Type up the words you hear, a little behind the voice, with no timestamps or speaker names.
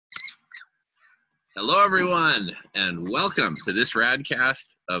Hello, everyone, and welcome to this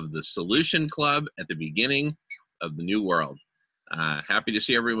radcast of the Solution Club at the beginning of the new world. Happy to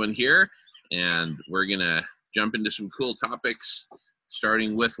see everyone here, and we're going to jump into some cool topics,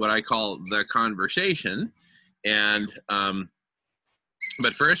 starting with what I call the conversation. And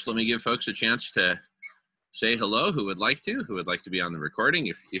but first, let me give folks a chance to say hello who would like to be on the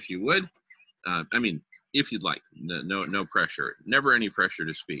recording, if you would. If you'd like, no pressure, never any pressure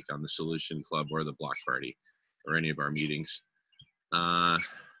to speak on the Solution Club or the Block Party or any of our meetings. And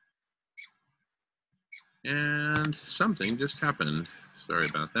something just happened. Sorry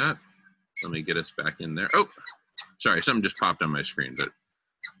about that. Let me get us back in there. Oh, sorry, something just popped on my screen, but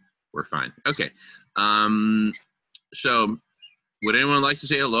we're fine. Okay. So would anyone like to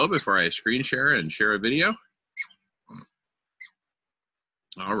say hello before I screen share and share a video?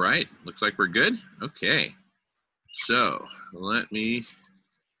 All right, looks like we're good. Okay, so let me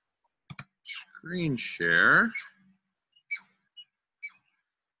screen share.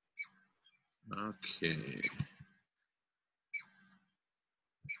 Okay.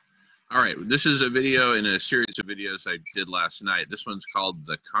 All right, this is a video in a series of videos I did last night. This one's called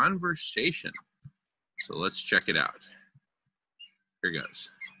The Conversation. So let's check it out. Here goes.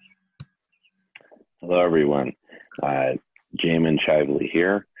 Hello, everyone. Jamin Shively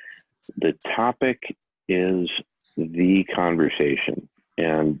here. The topic is the conversation,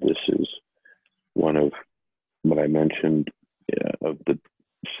 and this is one of what I mentioned of the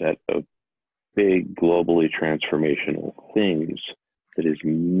set of big, globally transformational things that is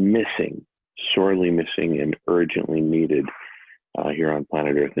missing, sorely missing, and urgently needed here on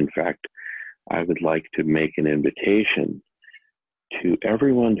planet Earth. In fact, I would like to make an invitation to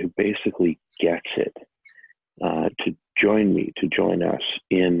everyone who basically gets it to join us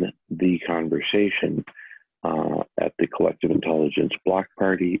in the conversation at the Collective Intelligence Block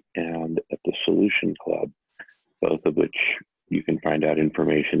Party and at the Solution Club, both of which you can find out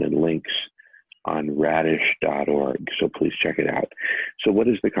information and links on radish.org. So please check it out. So what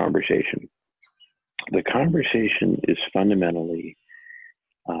is the conversation? The conversation is fundamentally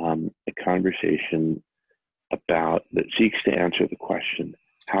a conversation that seeks to answer the question,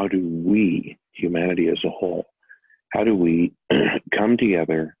 how do we, humanity as a whole, how do we come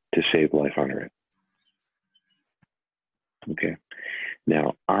together to save life on Earth? Okay.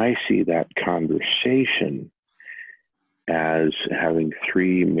 Now, I see that conversation as having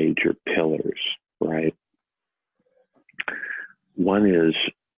three major pillars, right? One is,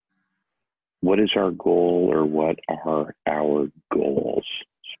 what is our goal, or what are our goals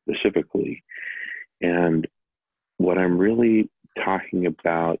specifically? And what I'm really talking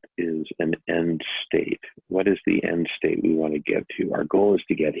about is an end state. What is the end state we want to get to? Our goal is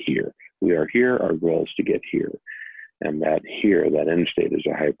to get here. We are here, our goal is to get here. And that here, that end state, is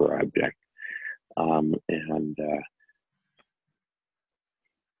a hyper object.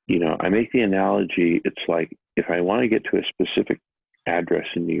 I make the analogy, it's like if I want to get to a specific address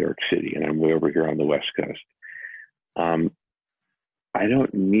in New York City, and I'm way over here on the West Coast, I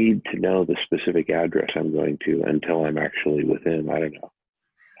don't need to know the specific address I'm going to until I'm actually within,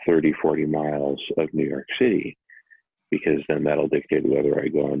 30, 40 miles of New York City, because then that'll dictate whether I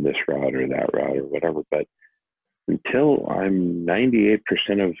go on this route or that route or whatever. But until I'm 98%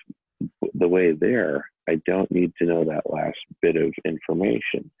 of the way there, I don't need to know that last bit of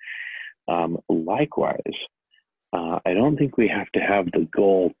information. Likewise, I don't think we have to have the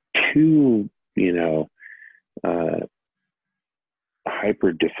goal too,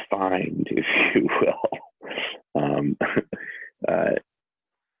 hyper defined, if you will,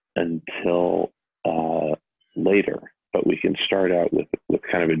 until later. But we can start out with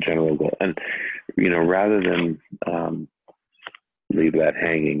kind of a general goal, and rather than leave that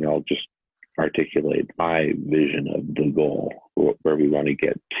hanging, I'll just articulate my vision of the goal, where we want to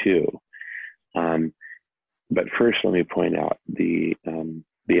get to. But first, let me point out the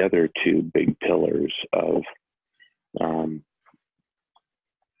other two big pillars of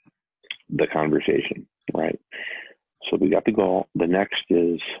the conversation, right? So we got the goal. The next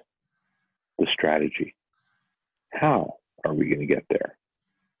is the strategy. How are we going to get there,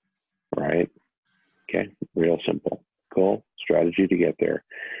 right? Okay, real simple. Goal, strategy to get there.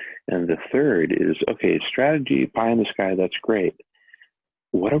 And the third is, okay, strategy, pie in the sky, that's great.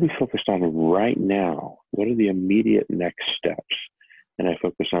 What are we focused on right now? What are the immediate next steps? And I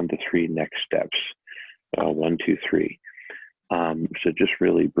focus on the three next steps, 1, 2, 3. So just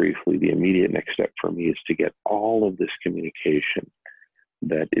really briefly, the immediate next step for me is to get all of this communication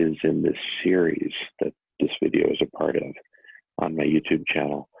that is in this series that this video is a part of on my YouTube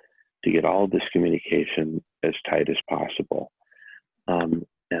channel, to get all of this communication as tight as possible.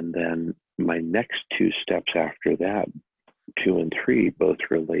 And then my next two steps after that, 2 and 3, both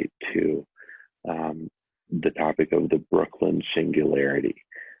relate to the topic of the Brooklyn singularity,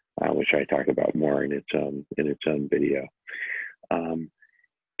 which I talk about more in its own video.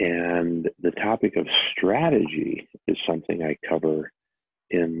 And the topic of strategy is something I cover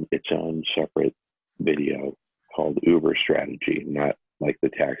in its own separate video called Uber Strategy, not like the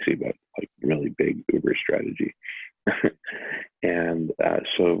taxi, but like really big Uber strategy. And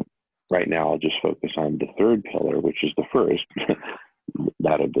so right now I'll just focus on the third pillar, which is the first,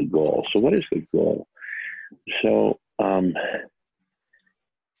 that of the goal. So what is the goal? So I'm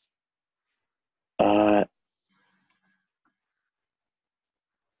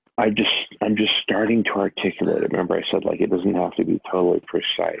just starting to articulate it. Remember, I said like it doesn't have to be totally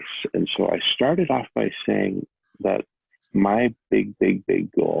precise. And so I started off by saying that my big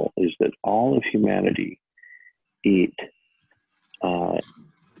goal is that all of humanity eat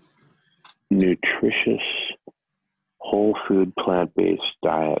nutritious, whole food, plant-based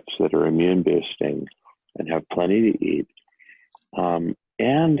diets that are immune boosting and have plenty to eat,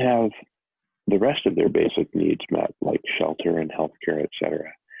 and have the rest of their basic needs met, like shelter and healthcare,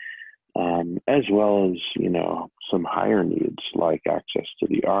 etc. As well as, some higher needs like access to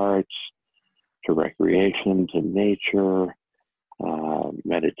the arts, to recreation, to nature,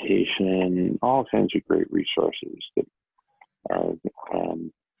 meditation, all kinds of great resources that are,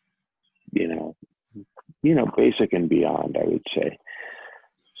 basic and beyond, I would say.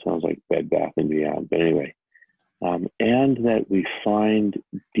 Sounds like Bed Bath and Beyond, but anyway. And that we find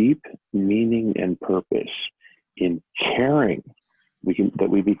deep meaning and purpose in caring. That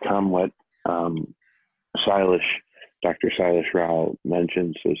we become what Dr. Silas Rao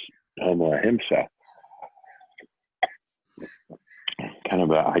mentions as Homo ahimsa.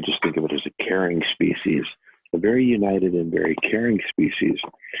 I just think of it as a caring species, a very united and very caring species,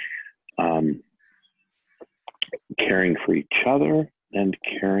 caring for each other and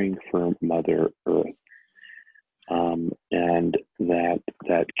caring for Mother Earth. And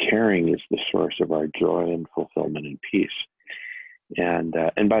that caring is the source of our joy and fulfillment and peace. And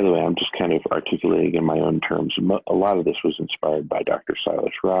by the way, I'm just kind of articulating in my own terms. A lot of this was inspired by Dr.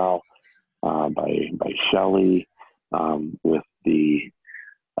 Silas Rao, by Shelley, with the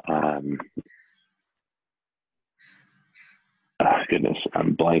goodness,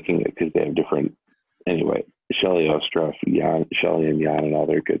 I'm blanking it because they have different. Anyway, Shelley Ostroff, Shelley and Jan, and all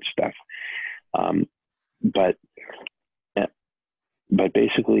their good stuff. But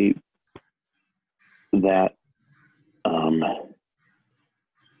basically that,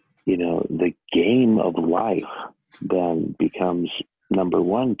 the game of life then becomes, number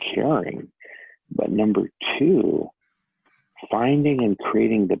one, caring, but number two, finding and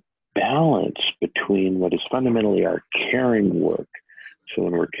creating the balance between what is fundamentally our caring work. So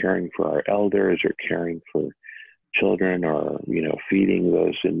when we're caring for our elders or caring for children or, feeding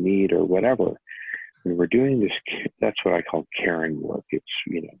those in need or whatever, when we're doing this, that's what I call caring work. It's,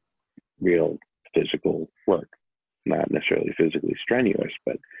 real physical work, not necessarily physically strenuous,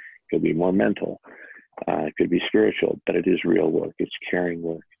 but it could be more mental. It could be spiritual, but it is real work. It's caring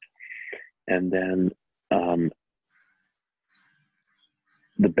work. And then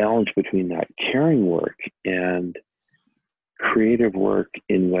the balance between that caring work and creative work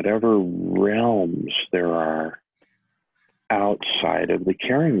in whatever realms there are outside of the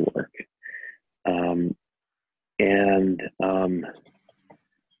caring work.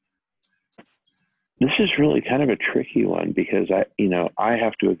 This is really kind of a tricky one because I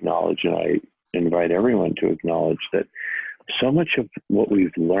have to acknowledge, and I invite everyone to acknowledge, that so much of what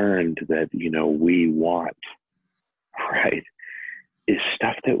we've learned that, we want, right, is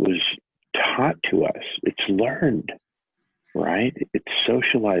stuff that was taught to us. It's learned, right? It's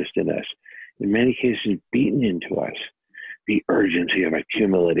socialized in us. In many cases, beaten into us. The urgency of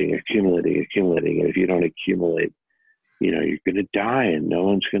accumulating. And if you don't accumulate, you're going to die and no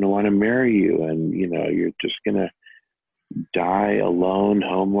one's going to want to marry you. And, you're just going to die alone,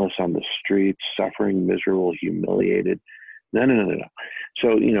 homeless on the streets, suffering, miserable, humiliated. No.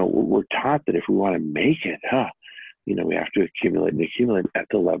 So, we're taught that if we want to make it, we have to accumulate at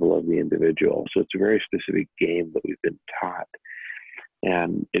the level of the individual. So it's a very specific game that we've been taught.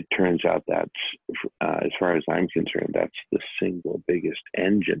 And it turns out that's, as far as I'm concerned, that's the single biggest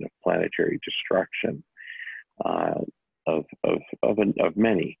engine of planetary destruction of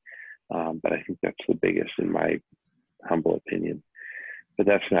many. But I think that's the biggest in my humble opinion. But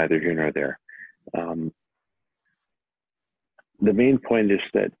that's neither here nor there. The main point is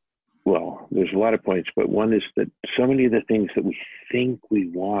that, well, there's a lot of points, but one is that so many of the things that we think we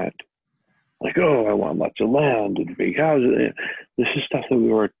want like, oh, I want lots of land and big houses. This is stuff that we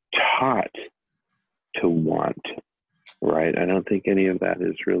were taught to want, right? I don't think any of that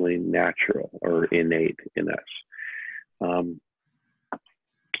is really natural or innate in us.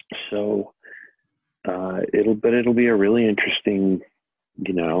 It'll be a really interesting,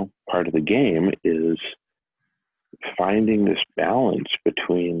 part of the game is finding this balance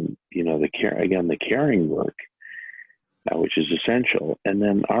between, the caring work, which is essential. And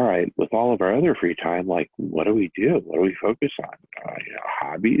then, all right, with all of our other free time, like, what do we do? What do we focus on?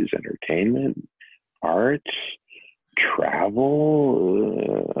 Hobbies, entertainment, arts,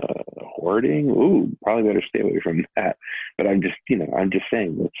 travel, hoarding. Ooh, probably better stay away from that. But I'm just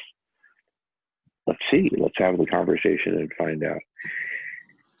saying, let's see, let's have the conversation and find out.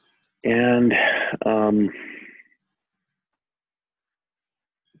 And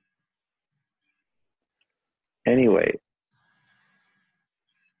anyway,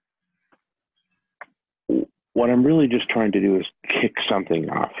 what I'm really just trying to do is kick something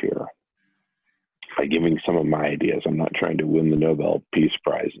off here by giving some of my ideas. I'm not trying to win the Nobel Peace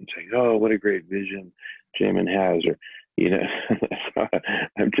Prize and saying, oh, what a great vision Jamin has, or,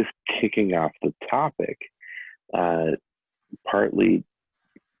 I'm just kicking off the topic, partly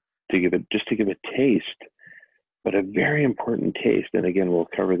to give a taste, but a very important taste. And again, we'll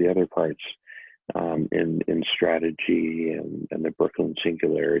cover the other parts in strategy and the Brooklyn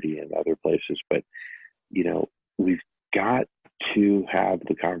Singularity and other places. But, we've got to have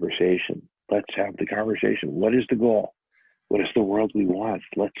the conversation. Let's have the conversation. What is the goal? What is the world we want?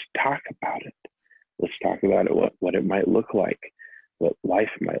 Let's talk about it. Let's talk about it, what it might look like, what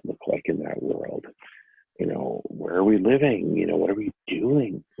life might look like in that world. Where are we living? What are we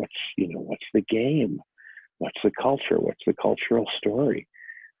doing? What's the game? What's the culture? What's the cultural story?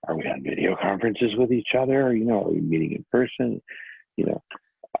 Are we on video conferences with each other? Are we meeting in person?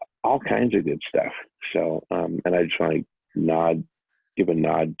 All kinds of good stuff. So, and I just want to give a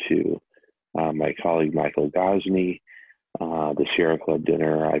nod to my colleague, Michael Gosney, the Sierra Club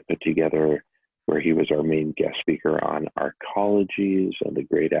dinner I put together, where he was our main guest speaker on arcologies, and the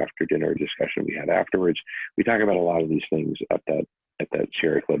great after dinner discussion we had afterwards. We talk about a lot of these things at that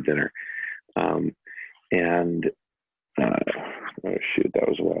Sierra Club dinner. Oh shoot, that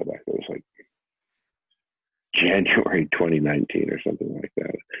was a while back. It was like January 2019 or something like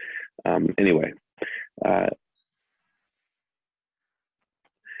that. Anyway,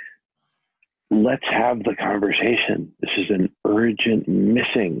 let's have the conversation. This is an urgent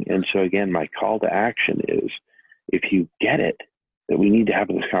missing. And so again, my call to action is, if you get it, that we need to have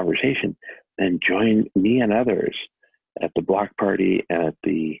this conversation, then join me and others at the Block Party and at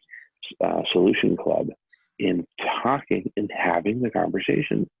the Solution Club in talking and having the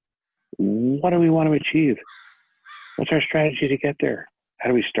conversation. What do we want to achieve? What's our strategy to get there? How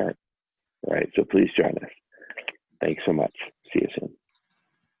do we start? All right, so please join us. Thanks so much. See you soon.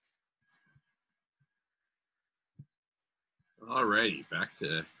 All righty, back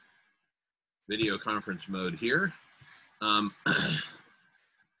to video conference mode here. I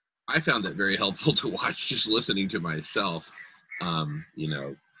found that very helpful to watch, just listening to myself,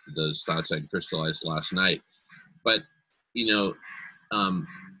 those thoughts I'd crystallized last night. But,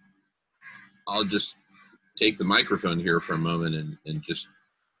 I'll just take the microphone here for a moment and just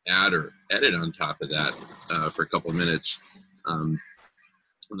add or edit on top of that for a couple of minutes. And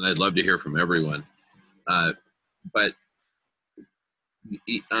I'd love to hear from everyone. But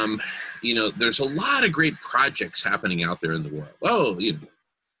there's a lot of great projects happening out there in the world. Oh,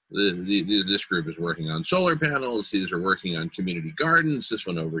 this group is working on solar panels. These are working on community gardens. This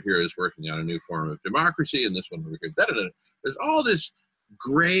one over here is working on a new form of democracy. And this one over here, da-da-da. There's all this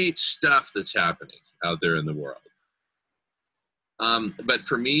great stuff that's happening out there in the world. But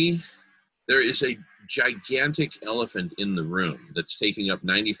for me, there is a gigantic elephant in the room that's taking up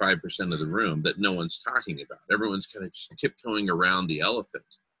 95% of the room that no one's talking about. Everyone's kind of just tiptoeing around the elephant.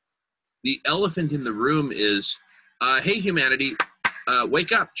 The elephant in the room is, hey, humanity,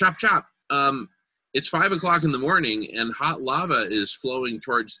 wake up, chop, chop. It's 5 o'clock in the morning and hot lava is flowing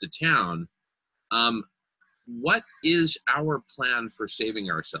towards the town. What is our plan for saving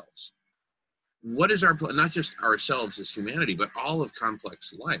ourselves? What is our plan? Not just ourselves as humanity, but all of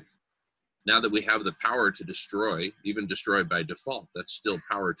complex life. Now that we have the power to destroy, even destroy by default, that's still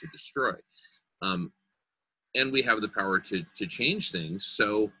power to destroy. And we have the power to change things.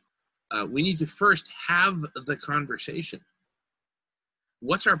 So we need to first have the conversation.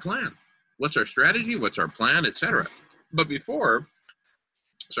 What's our plan? What's our strategy? What's our plan, etc. But before,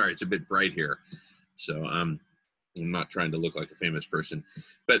 sorry, it's a bit bright here. So I'm not trying to look like a famous person,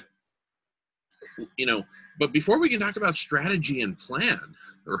 but but before we can talk about strategy and plan,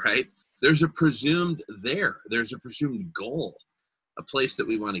 right? there's a presumed there's a presumed goal, a place that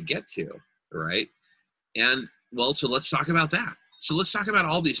we want to get to, right? And well, so let's talk about that. So let's talk about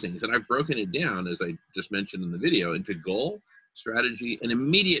all these things. And I've broken it down, as I just mentioned in the video, into goal, strategy, and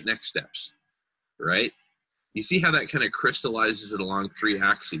immediate next steps, right? You see how that kind of crystallizes it along 3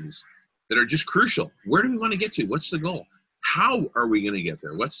 axes that are just crucial. Where do we want to get to? What's the goal? How are we going to get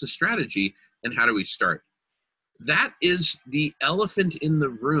there? What's the strategy? And how do we start? That is the elephant in the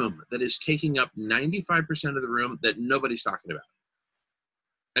room that is taking up 95% of the room that nobody's talking about.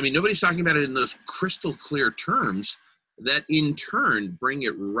 I mean, nobody's talking about it in those crystal clear terms that in turn bring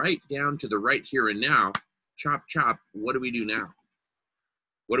it right down to the right here and now. Chop, chop. What do we do now?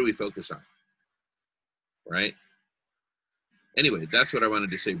 What do we focus on? Right? Anyway, that's what I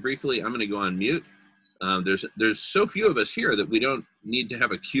wanted to say briefly. I'm going to go on mute. There's so few of us here that we don't need to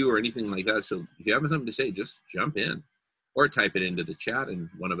have a queue or anything like that. So if you have something to say, just jump in or type it into the chat and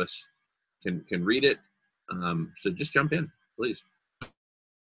one of us can read it. So just jump in, please.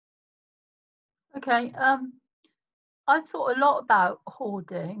 Okay. I thought a lot about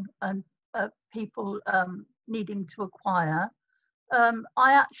hoarding and people needing to acquire.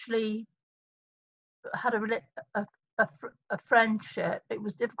 I actually had a friendship. It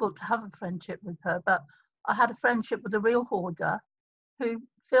was difficult to have a friendship with her, but I had a friendship with a real hoarder who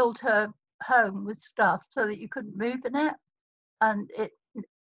filled her home with stuff so that you couldn't move in it, and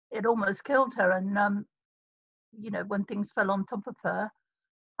it almost killed her. And you know, when things fell on top of her,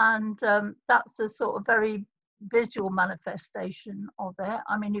 and that's a sort of very visual manifestation of it.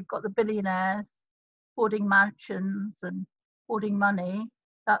 I mean, you've got the billionaires hoarding mansions and hoarding money.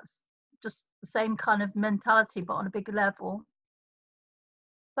 That's just the same kind of mentality, but on a bigger level.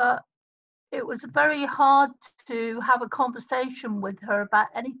 But it was very hard to have a conversation with her about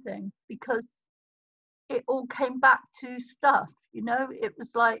anything because it all came back to stuff, you know. It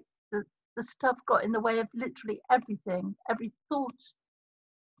was like the stuff got in the way of literally everything. Every thought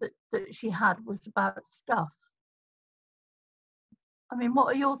that she had was about stuff. I mean, what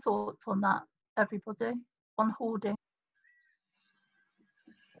are your thoughts on that, everybody, on hoarding?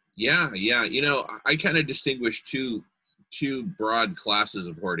 Yeah. You know, I kind of distinguish two broad classes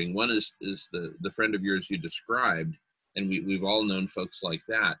of hoarding. One is the friend of yours you described, and we've all known folks like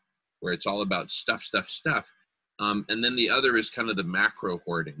that, where it's all about stuff. And then the other is kind of the macro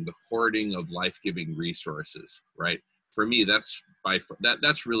hoarding, the hoarding of life-giving resources, right? For me, that's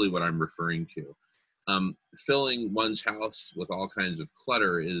really what I'm referring to. Filling one's house with all kinds of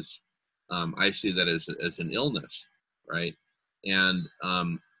clutter is, I see that as an illness, right? And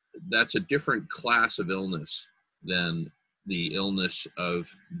that's a different class of illness than the illness of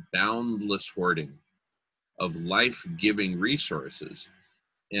boundless hoarding of life-giving resources.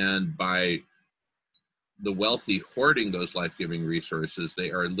 And by the wealthy hoarding those life-giving resources, they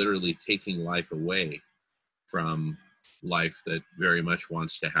are literally taking life away from life that very much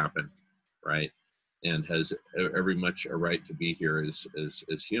wants to happen, right? And has every much a right to be here as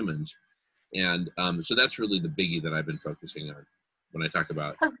humans. And so that's really the biggie that I've been focusing on when I talk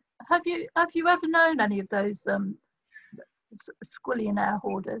about. Have you ever known any of those squillionaire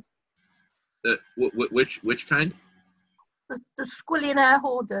hoarders? Which kind? The squillionaire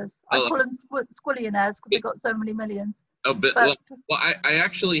hoarders. I call them squillionaires because they've got so many millions. Oh, but well, I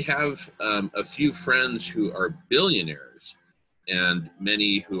actually have a few friends who are billionaires and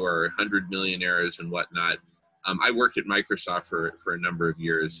many who are 100 millionaires and whatnot. I worked at Microsoft for a number of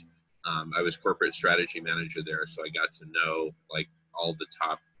years. I was corporate strategy manager there, so I got to know like all the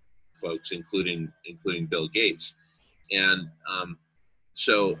top folks, including Bill Gates. And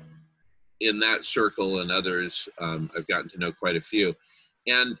so in that circle and others, I've gotten to know quite a few.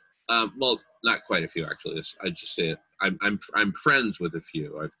 And well, not quite a few actually. I just say it. I'm friends with a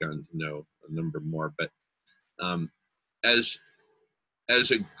few. I've gotten to know a number more, but as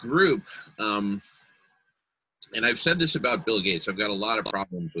a group, and I've said this about Bill Gates. I've got a lot of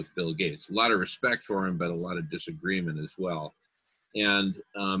problems with Bill Gates. A lot of respect for him, but a lot of disagreement as well. And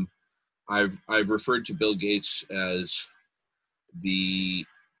I've referred to Bill Gates as the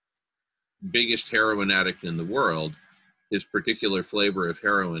biggest heroin addict in the world. His particular flavor of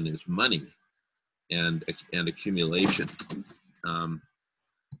heroin is money and accumulation.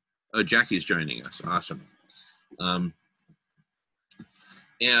 Oh, Jackie's joining us. Awesome. But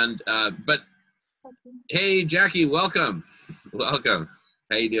hey, Jackie, welcome. Welcome.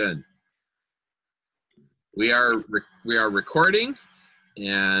 How you doing? We are recording,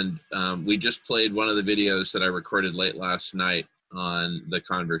 and we just played one of the videos that I recorded late last night on the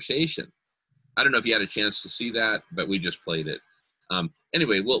conversation. I don't know if you had a chance to see that, but we just played it.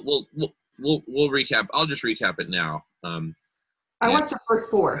 Anyway, we'll recap. I'll just recap it now. I watched the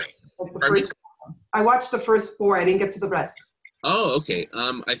first 4. Like I watched the first 4. I didn't get to the rest. Oh, okay.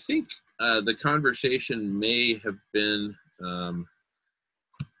 I think the conversation may have been,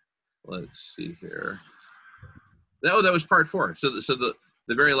 let's see here. Oh, that was part 4. So the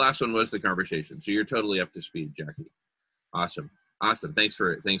very last one was the conversation. So you're totally up to speed, Jackie. Awesome. Thanks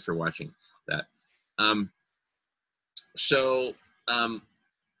for watching that.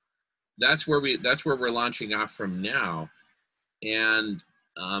 That's where we're launching off from now, and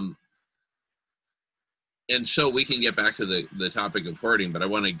so we can get back to the topic of hoarding. But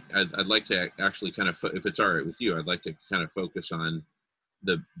I'd like to actually kind of, if it's all right with you, I'd like to kind of focus on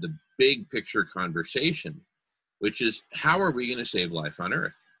the big picture conversation, which is, how are we going to save life on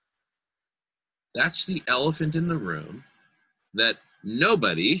Earth? That's the elephant in the room that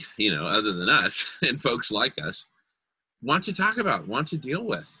nobody, other than us and folks like us, want to talk about, want to deal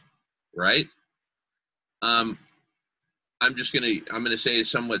with, right? I'm going to say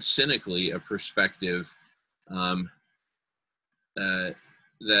somewhat cynically a perspective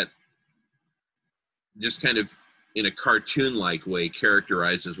that just kind of in a cartoon-like way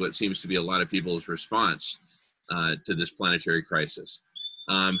characterizes what seems to be a lot of people's response to this planetary crisis.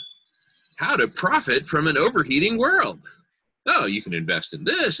 How to profit from an overheating world. Oh, you can invest in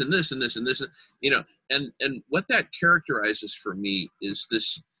this and this and this and this, and what that characterizes for me is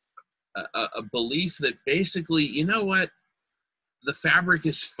this a belief that basically, you know what, the fabric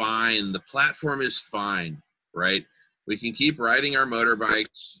is fine, the platform is fine, right? We can keep riding our motorbikes,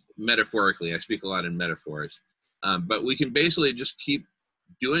 metaphorically. I speak a lot in metaphors, but we can basically just keep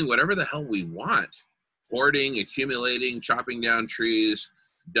doing whatever the hell we want, hoarding, accumulating, chopping down trees,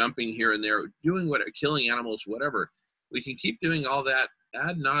 dumping here and there, doing killing animals, whatever. We can keep doing all that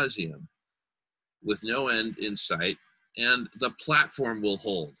ad nauseum with no end in sight, and the platform will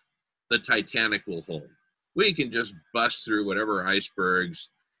hold. The Titanic will hold. We can just bust through whatever icebergs.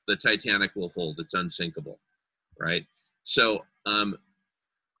 The Titanic will hold. It's unsinkable, right? So, and,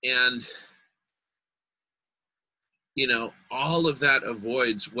 all of that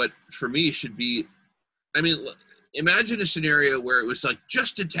avoids what, for me, should be, imagine a scenario where it was like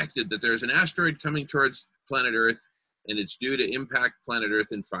just detected that there's an asteroid coming towards planet Earth, and it's due to impact planet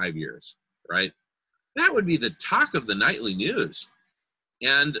Earth in 5 years, right? That would be the talk of the nightly news.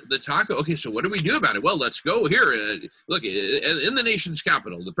 And the talk, okay, so what do we do about it? Well, let's go here. Look, in the nation's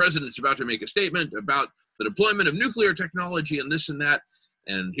capital, the president's about to make a statement about the deployment of nuclear technology and this and that.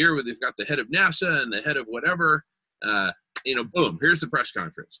 And here they've got the head of NASA and the head of whatever, boom, here's the press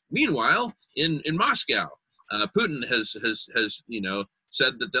conference. Meanwhile, in Moscow, Putin has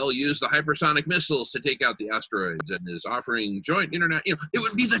said that they'll use the hypersonic missiles to take out the asteroids and is offering joint internet. It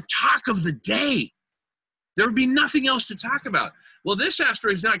would be the talk of the day. There would be nothing else to talk about. Well, this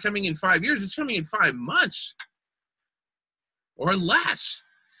asteroid's not coming in 5 years. It's coming in 5 months or less.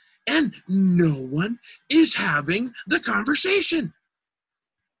 And no one is having the conversation.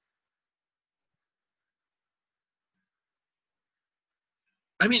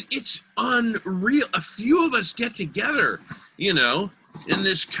 It's unreal. A few of us get together, in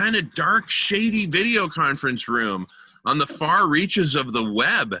this kind of dark, shady video conference room on the far reaches of the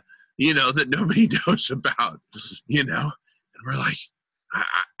web, that nobody knows about, and we're like,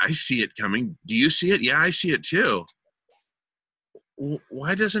 I see it coming. Do you see it? Yeah, I see it too.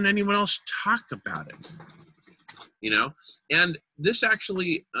 Why doesn't anyone else talk about it? And this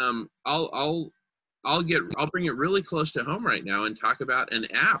actually, I'll bring it really close to home right now and talk about an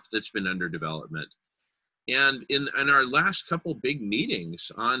app that's been under development. And in our last couple big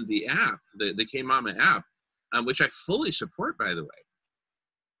meetings on the app, the K-Mama app, which I fully support, by the way,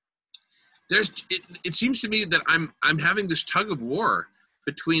 it seems to me that I'm having this tug of war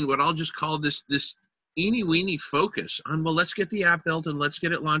between what I'll just call this eeny-weeny focus on, well, let's get the app built and let's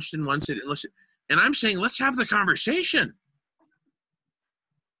get it launched in one city. And I'm saying, let's have the conversation,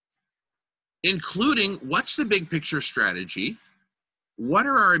 including what's the big picture strategy? What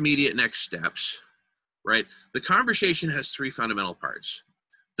are our immediate next steps, right? The conversation has 3 fundamental parts.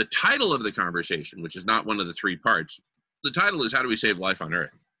 The title of the conversation, which is not one of the 3 parts, the title is, how do we save life on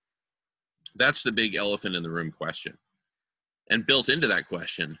Earth? That's the big elephant in the room question. And built into that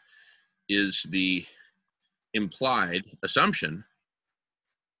question is the implied assumption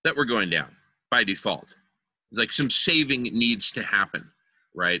that we're going down by default. Like some saving needs to happen,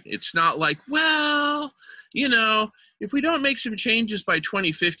 right? It's not like, well, if we don't make some changes by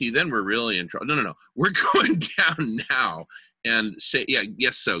 2050, then we're really in trouble. No. We're going down now. And say, yeah,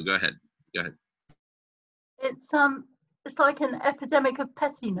 yes, so go ahead. It's like an epidemic of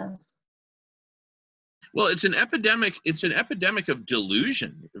pettiness. Well, it's an epidemic of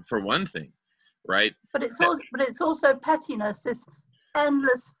delusion, for one thing. right? But it's also pettiness, this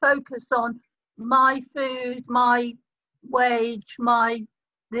endless focus on my food, my wage, my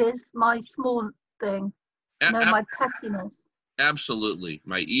this, my small thing, my pettiness. Absolutely.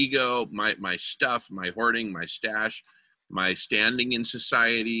 My ego, my stuff, my hoarding, my stash, my standing in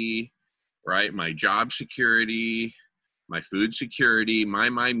society, right? My job security, my food security, my,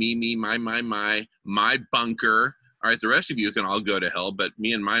 me, my bunker. All right, the rest of you can all go to hell, but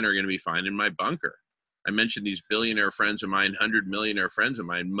me and mine are going to be fine in my bunker. I mentioned these billionaire friends of mine, 100 millionaire friends of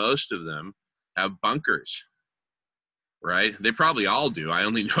mine. Most of them have bunkers, right? They probably all do. I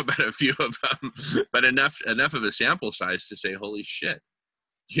only know about a few of them, but enough of a sample size to say, holy shit,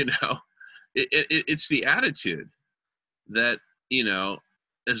 it's the attitude that,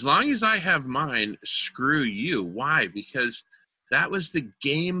 as long as I have mine, screw you. Why? Because that was the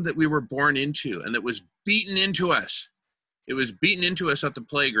game that we were born into, and that was beaten into us. It was beaten into us at the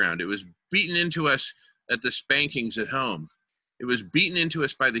playground. It was beaten into us at the spankings at home. It was beaten into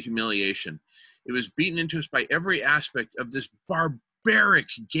us by the humiliation. It was beaten into us by every aspect of this barbaric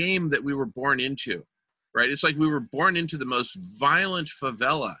game that we were born into, right? It's like we were born into the most violent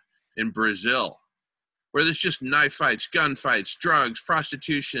favela in Brazil, where there's just knife fights, gun fights, drugs,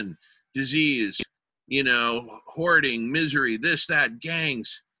 prostitution, disease, hoarding, misery, this, that,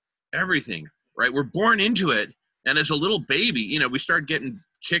 gangs, everything, right? We're born into it. And as a little baby, we start getting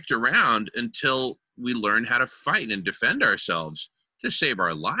kicked around until we learn how to fight and defend ourselves to save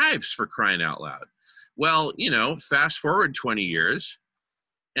our lives, for crying out loud. Well, fast forward 20 years,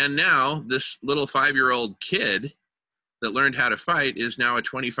 and now this little 5-year-old kid that learned how to fight is now a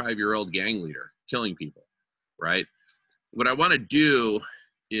 25-year-old gang leader, killing people, right? What I want to do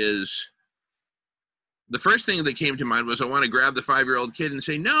is, the first thing that came to mind was I want to grab the 5-year-old kid and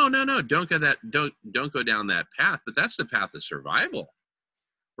say, no, don't go down that path. But that's the path of survival,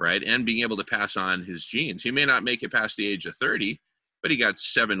 right? And being able to pass on his genes. He may not make it past the age of 30, but he got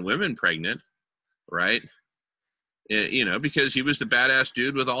 7 women pregnant, right? Because he was the badass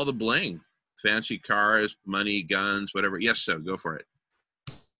dude with all the bling, fancy cars, money, guns, whatever. Yes, so go for it.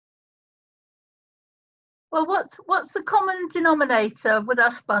 Well, what's the common denominator with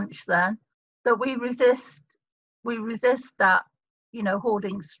us bunch then, that we resist that,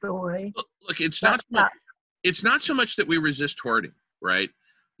 hoarding story? Look, it's not so much that we resist hoarding, right?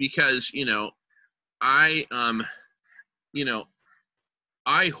 Because,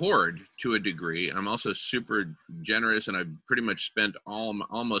 I hoard to a degree. I'm also super generous, and I've pretty much spent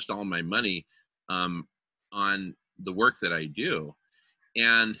almost all my money on the work that I do,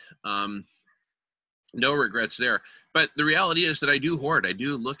 and no regrets there. But the reality is that I do hoard. I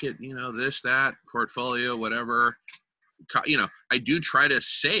do look at this, that, portfolio, whatever. I do try to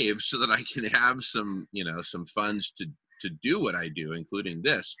save so that I can have some some funds to do what I do, including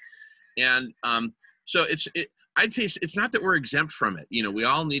this. And so I'd say it's not that we're exempt from it. We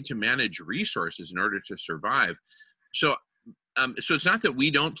all need to manage resources in order to survive. So it's not that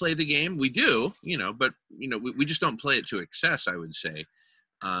we don't play the game. We do, but we just don't play it to excess, I would say.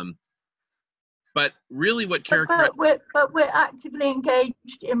 But really, what character? But we're actively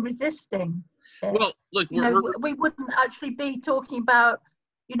engaged in resisting it. Well, look, we wouldn't actually be talking about,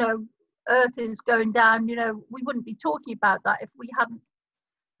 Earth is going down. We wouldn't be talking about that if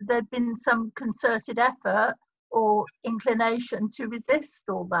there'd been some concerted effort or inclination to resist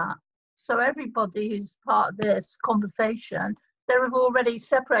all that. So everybody who's part of this conversation, they have already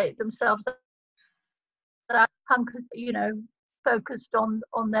separated themselves, focused on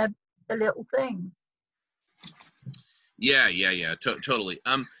their little things. Yeah, totally.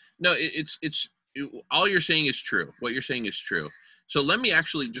 No, it's all you're saying is true. What you're saying is true. So let me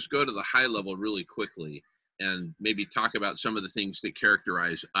actually just go to the high level really quickly and maybe talk about some of the things that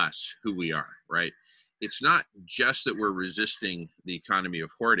characterize us, who we are, right? It's not just that we're resisting the economy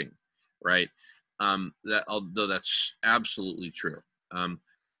of hoarding, right? That, although that's absolutely true.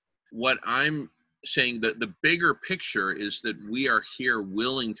 What I'm saying, that the bigger picture is that we are here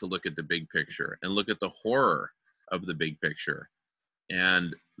willing to look at the big picture and look at the horror of the big picture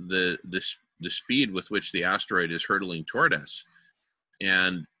and the speed with which the asteroid is hurtling toward us,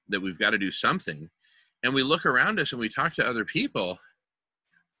 and that we've got to do something. And we look around us and we talk to other people,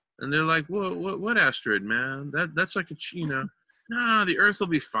 and they're like, "Whoa, what asteroid, man? That's like nah, the Earth will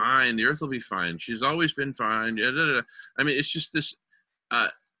be fine. The Earth will be fine. She's always been fine." I mean, it's just this.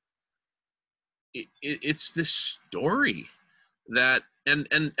 It's this story that,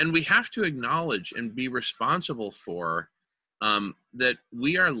 and we have to acknowledge and be responsible for that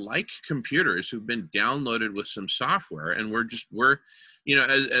we are like computers who've been downloaded with some software, and we're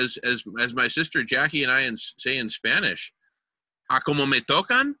as my sister Jackie and I say in Spanish, "A como me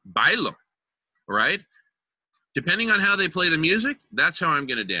tocan, bailo," right? Depending on how they play the music, that's how I'm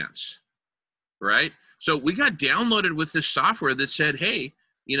going to dance, right? So we got downloaded with this software that said, hey,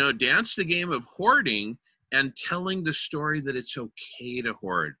 you know, dance the game of hoarding and telling the story that it's okay to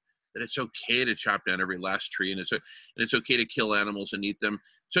hoard, that it's okay to chop down every last tree, and it's okay to kill animals and eat them.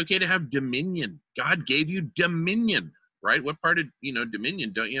 It's okay to have dominion. God gave you dominion, right? What part of, you know,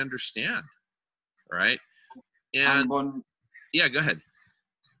 dominion don't you understand, right? And yeah, go ahead.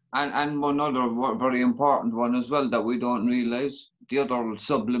 And one other very important one as well that we don't realize, the other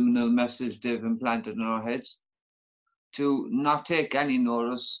subliminal message they've implanted in our heads, to not take any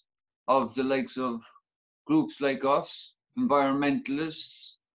notice of the likes of groups like us,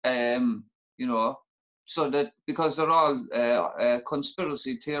 environmentalists, you know, so that because they're all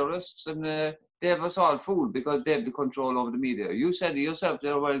conspiracy theorists, and they have us all fooled because they have the control over the media. You said it yourself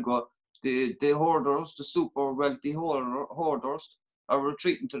there a while ago, the hoarders, the super wealthy hoarders are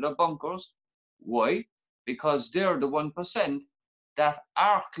retreating to their bunkers. Why? Because they're the 1% that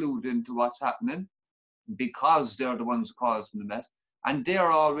are clued into what's happening, because they're the ones causing the mess, and they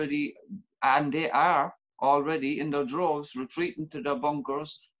are already in their droves retreating to their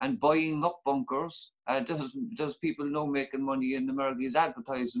bunkers and buying up bunkers. Does people know making money in America is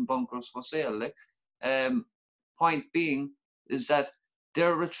advertising bunkers for sale? Like, point being is that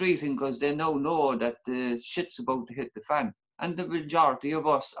they're retreating because they now know that the shit's about to hit the fan. And the majority of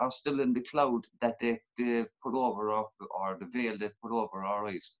us are still in the cloud that they put over, or the veil they put over our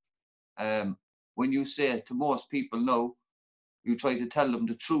eyes. When you say to most people now, you try to tell them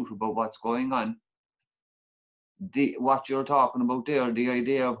the truth about what's going on, what you're talking about there, the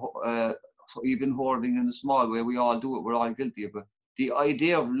idea of even hoarding in a small way, we all do it, we're all guilty of it. The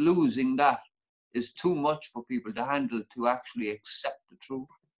idea of losing that is too much for people to handle, to actually accept the truth.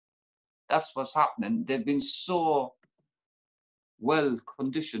 That's what's happening. They've been so well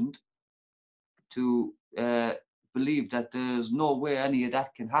conditioned to believe that there's no way any of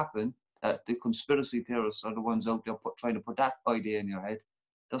that can happen, that the conspiracy theorists are the ones out there trying to put that idea in your head.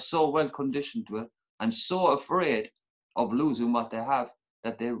 They're so well conditioned to it and so afraid of losing what they have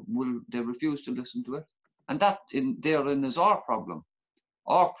that they refuse to listen to it. And that therein is our problem.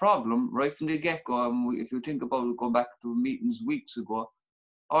 Our problem right from the get-go, if you think about it, going back to meetings weeks ago,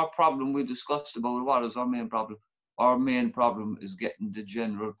 our problem we discussed about what is our main problem. Our main problem is getting the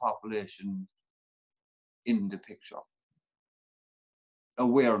general population in the picture.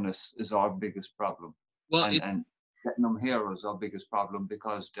 Awareness is our biggest problem. Well, and getting them here is our biggest problem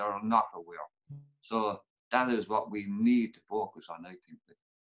because they're not aware. So that is what we need to focus on, I think.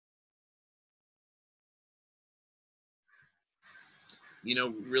 You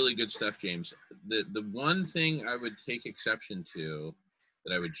know, really good stuff, James. The one thing I would take exception to,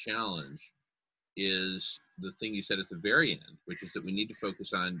 that I would challenge, is the thing you said at the very end, which is that we need to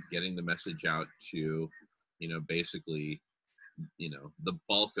focus on getting the message out to, you know, basically, you know, the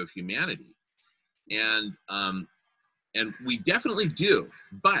bulk of humanity. And we definitely do,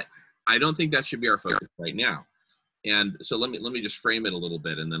 but I don't think that should be our focus right now. And so let me just frame it a little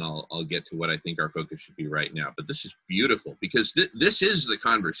bit, and then I'll get to what I think our focus should be right now. But this is beautiful because this is the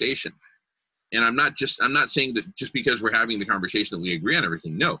conversation. And I'm not saying that just because we're having the conversation that we agree on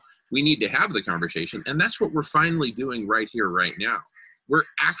everything. No, we need to have the conversation, and that's what we're finally doing right here, right now. We're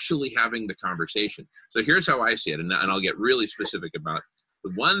actually having the conversation. So here's how I see it, and I'll get really specific about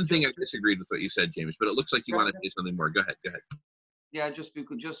the one thing I disagreed with what you said, James, but it looks like you want to say something more. Go ahead. Yeah, just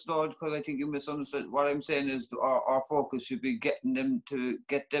because I think you misunderstood. What I'm saying is our focus should be get them to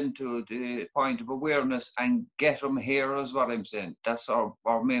the point of awareness and get them here is what I'm saying. That's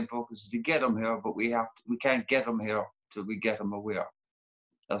our main focus, is to get them here, but we can't get them here till we get them aware.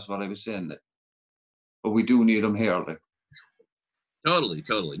 That's what I was saying. Like. But we do need them here. Like. Totally.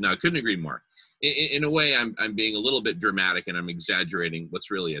 No, I couldn't agree more. In a way, I'm being a little bit dramatic, and I'm exaggerating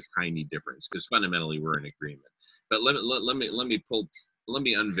what's really a tiny difference, because fundamentally we're in agreement. But let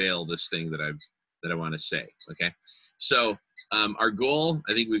me unveil this thing that I want to say. Okay, so our goal,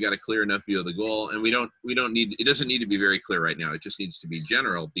 I think we've got a clear enough view of the goal, and we don't need, it doesn't need to be very clear right now. It just needs to be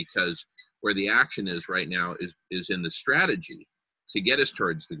general, because where the action is right now is in the strategy to get us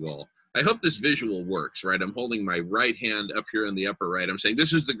towards the goal. I hope this visual works, right? I'm holding my right hand up here in the upper right. I'm saying,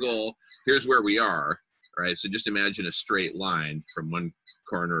 this is the goal. Here's where we are, right? So just imagine a straight line from one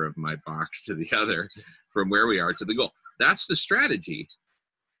corner of my box to the other, from where we are to the goal. That's the strategy.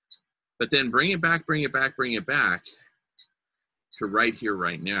 But then bring it back to right here,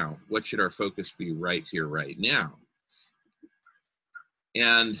 right now. What should our focus be right here, right now?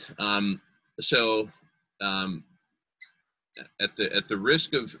 And at the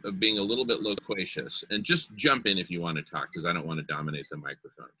risk of being a little bit loquacious, and just jump in if you want to talk, because I don't want to dominate the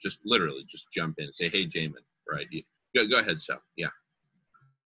microphone. Just literally, just jump in and say, "Hey, Jamin," right? Go ahead, so yeah.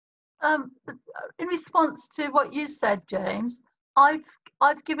 In response to what you said, James, I've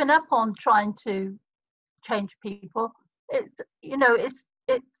given up on trying to change people. It's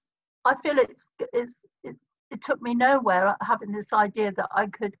I feel it took me nowhere having this idea that I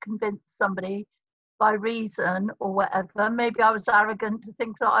could convince somebody by reason or whatever. Maybe I was arrogant to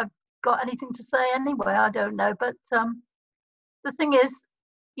think that I've got anything to say anyway. I don't know. But the thing is,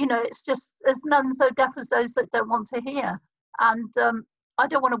 it's just there's none so deaf as those that don't want to hear. And I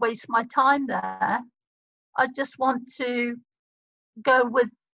don't want to waste my time there. I just want to go with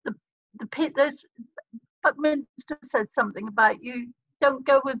those. Buckminster said something about you don't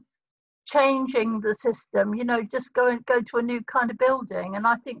go with changing the system, just go to a new kind of building. And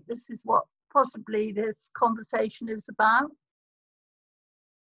I think this is what possibly this conversation is about.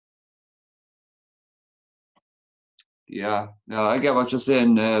 Yeah, no, I get what you're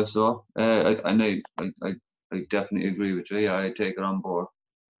saying. I definitely agree with you. Yeah, I take it on board.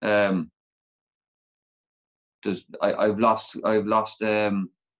 I've lost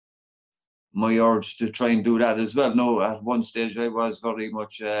my urge to try and do that as well. No, at one stage I was very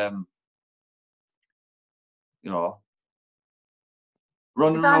much, running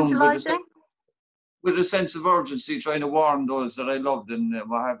around with a sense of urgency, trying to warn those that I loved and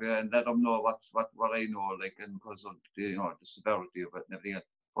what have you, and let them know what I know, like, and because of the severity of it and everything.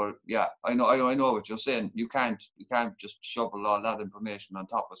 But yeah, I know what you're saying. You can't just shovel all that information on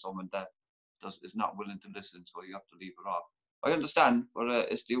top of someone that is not willing to listen, so you have to leave it off. I understand, but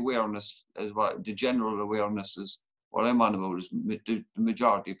it's the awareness as well. The general awareness is what I'm on about. Is the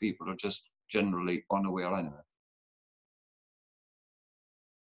majority of people are just generally unaware anyway.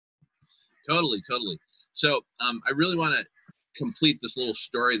 Totally. So I really want to complete this little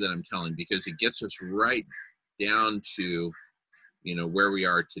story that I'm telling, because it gets us right down to, where we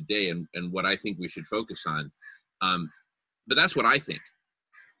are today and what I think we should focus on. But that's what I think.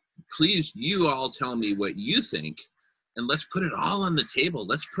 Please, you all tell me what you think, and let's put it all on the table.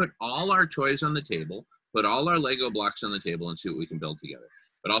 Let's put all our toys on the table, put all our Lego blocks on the table, and see what we can build together.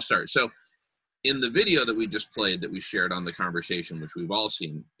 But I'll start. So in the video that we just played, that we shared on the conversation, which we've all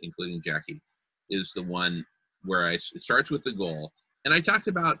seen, including Jackie, is the one where it starts with the goal. And I talked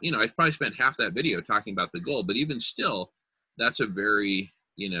about, I probably spent half that video talking about the goal, but even still, that's a very,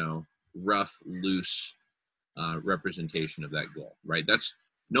 rough, loose representation of that goal, right? That's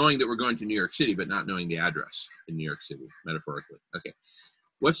knowing that we're going to New York City, but not knowing the address in New York City, metaphorically. Okay.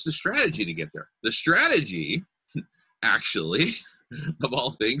 What's the strategy to get there? The strategy, actually, of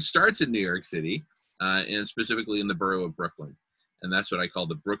all things, starts in New York City, and specifically in the borough of Brooklyn. And that's what I call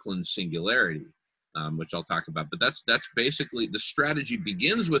the Brooklyn singularity, which I'll talk about. But that's basically, the strategy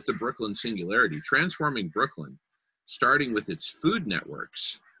begins with the Brooklyn singularity, transforming Brooklyn, starting with its food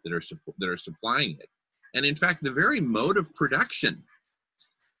networks that are supplying it. And in fact, the very mode of production,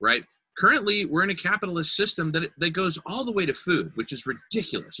 right? Currently, we're in a capitalist system that goes all the way to food, which is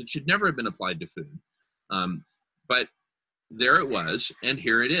ridiculous. It should never have been applied to food. But there it was, and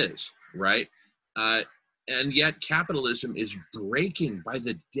here it is, right? And yet capitalism is breaking by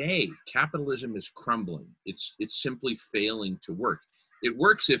the day. Capitalism is crumbling. It's simply failing to work. It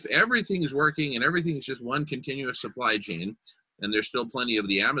works if everything is working and everything is just one continuous supply chain, and there's still plenty of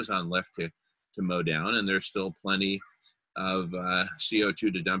the Amazon left to mow down, and there's still plenty of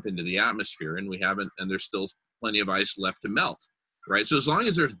CO2 to dump into the atmosphere, and there's still plenty of ice left to melt, right? So as long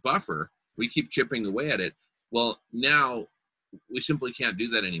as there's buffer, we keep chipping away at it. Well, now we simply can't do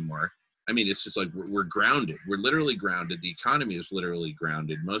that anymore. I mean, it's just like we're grounded. We're literally grounded. The economy is literally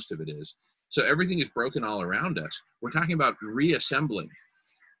grounded. Most of it is. So everything is broken all around us. We're talking about reassembling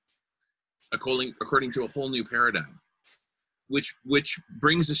according to a whole new paradigm, which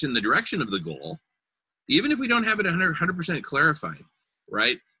brings us in the direction of the goal, even if we don't have it 100% clarified,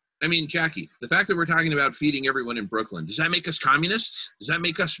 right? I mean, Jackie, the fact that we're talking about feeding everyone in Brooklyn, does that make us communists? Does that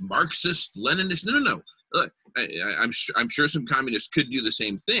make us Marxist, Leninists? No. Look, I'm sure some communists could do the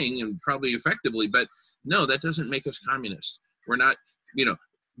same thing and probably effectively, but no, that doesn't make us communists. We're not,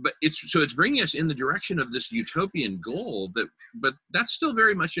 but it's bringing us in the direction of this utopian goal but that's still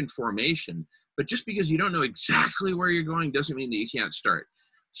very much in formation. But just because you don't know exactly where you're going doesn't mean that you can't start.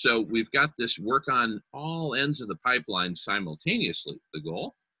 So we've got this work on all ends of the pipeline simultaneously: the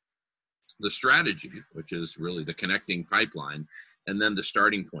goal, the strategy, which is really the connecting pipeline, and then the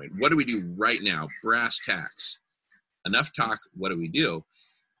starting point. What do we do right now? Brass tacks. Enough talk, what do we do?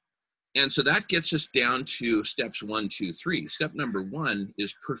 And so that gets us down to steps 1, 2, 3. Step number 1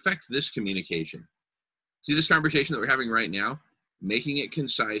 is perfect this communication. See this conversation that we're having right now? Making it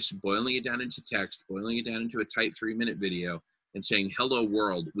concise, boiling it down into text, boiling it down into a tight 3-minute video, and saying, hello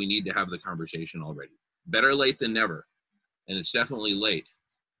world, we need to have the conversation already. Better late than never. And it's definitely late,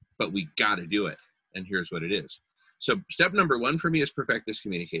 but we got to do it. And here's what it is. So step number 1 for me is perfect this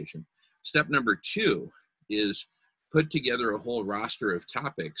communication. Step number 2 is put together a whole roster of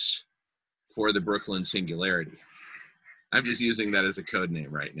topics for the Brooklyn Singularity. I'm just using that as a code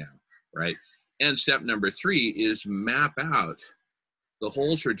name right now, right? And step number 3 is map out the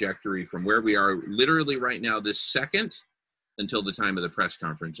whole trajectory from where we are literally right now this second until the time of the press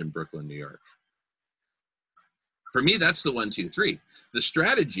conference in Brooklyn, New York. For me, that's the 1, 2, 3. The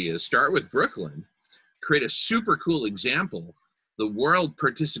strategy is start with Brooklyn, create a super cool example. The world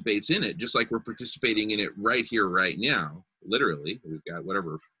participates in it, just like we're participating in it right here, right now. Literally, we've got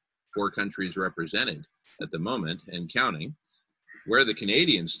whatever 4 countries represented at the moment and counting. Where are the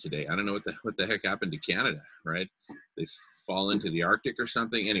Canadians today? I don't know what the heck happened to Canada, right? They fall into the Arctic or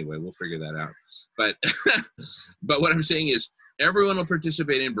something. Anyway, we'll figure that out. But, but what I'm saying is everyone will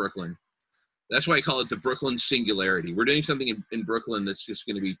participate in Brooklyn. That's why I call it the Brooklyn Singularity. We're doing something in Brooklyn that's just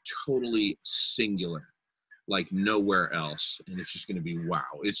going to be totally singular, like nowhere else. And it's just going to be, wow.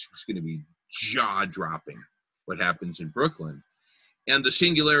 It's just going to be jaw-dropping what happens in Brooklyn. And the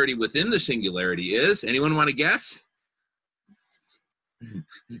singularity within the singularity is, anyone want to guess?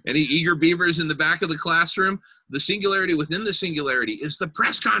 Any eager beavers in the back of the classroom? The singularity within the singularity is the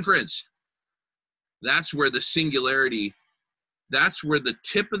press conference. That's where the singularity, that's where the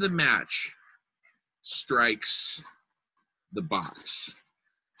tip of the match strikes the box.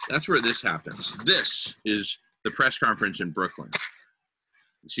 That's where this happens. This is the press conference in Brooklyn.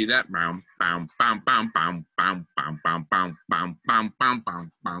 You see that? Bam, bam, bam, bam, bam, bam, bam, bam, bam, bam, bam, bam,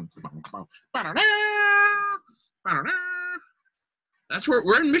 bam, bam, bam, bam. That's where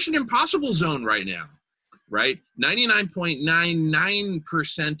we're in Mission Impossible zone right now, right?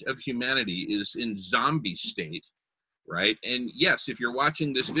 99.99% of humanity is in zombie state, right? And yes, if you're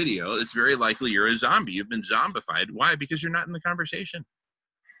watching this video, it's very likely you're a zombie. You've been zombified. Why? Because you're not in the conversation.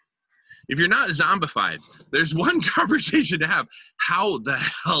 If you're not zombified, there's one conversation to have. How the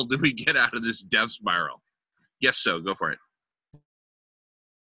hell do we get out of this death spiral? Yes, so go for it.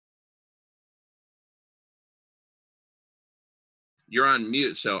 You're on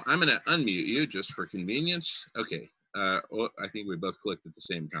mute, so I'm going to unmute you just for convenience. Okay. I think we both clicked at the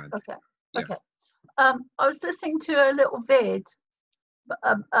same time. Okay. Yeah. Okay. I was listening to a little vid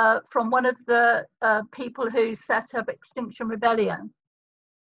from one of the people who set up Extinction Rebellion.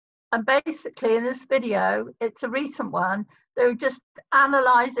 And basically in this video, it's a recent one, they were just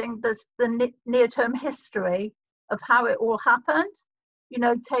analysing the near-term history of how it all happened, you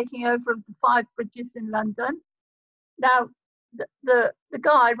know, taking over of the 5 bridges in London. Now, the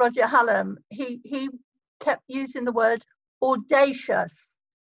guy, Roger Hallam, he kept using the word audacious.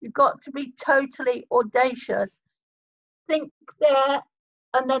 You've got to be totally audacious. Think there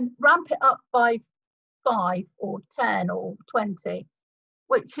and then ramp it up by 5 or 10 or 20,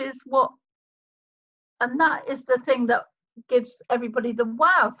 which is what, and that is the thing that gives everybody the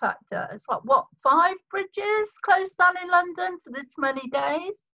wow factor. It's like, what, 5 bridges closed down in London for this many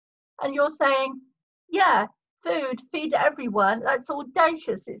days? And you're saying, yeah, food, feed everyone. That's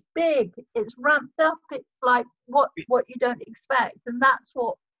audacious. It's big. It's ramped up. It's like what you don't expect, and that's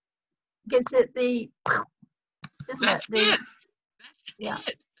what gives it the. That's it. That's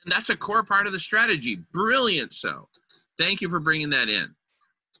it. And that's a core part of the strategy. Brilliant. So, thank you for bringing that in.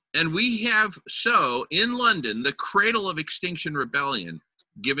 And we have in London, the cradle of Extinction Rebellion,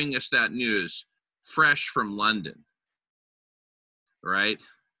 giving us that news fresh from London. Right.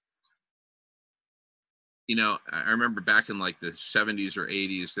 You know, I remember back in like the 70s or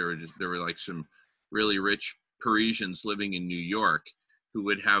 80s, there were like some really rich Parisians living in New York who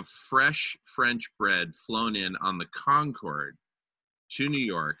would have fresh French bread flown in on the Concorde to New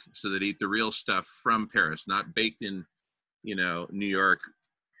York, so they'd eat the real stuff from Paris, not baked in, you know, New York,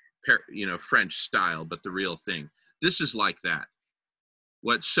 you know, French style, but the real thing. This is like that.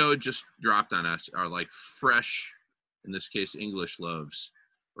 What So just dropped on us are like fresh, in this case, English loaves,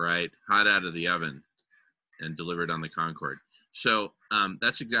 right? Hot out of the oven and delivered on the Concorde. So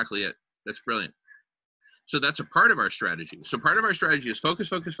that's exactly it. That's brilliant. So that's a part of our strategy. So part of our strategy is focus,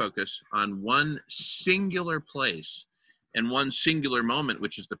 focus, focus on one singular place and one singular moment,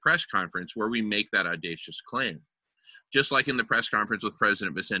 which is the press conference, where we make that audacious claim. Just like in the press conference with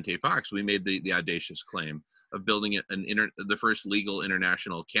President Vicente Fox, we made the audacious claim of building the first legal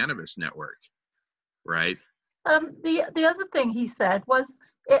international cannabis network, right? The other thing he said was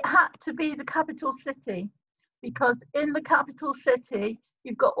it had to be the capital city, because in the capital city,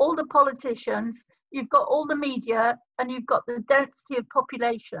 you've got all the politicians, you've got all the media and you've got the density of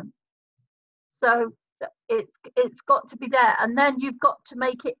population. So it's got to be there, and then you've got to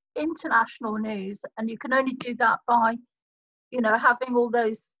make it international news, and you can only do that by, you know, having all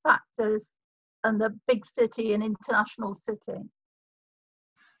those factors and the big city and international city.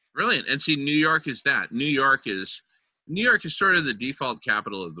 Brilliant. And see, New York is that. New York is sort of the default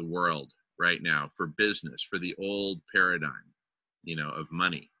capital of the world right now for business, for the old paradigm, you know, of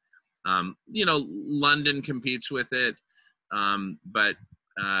money. You know, London competes with it, but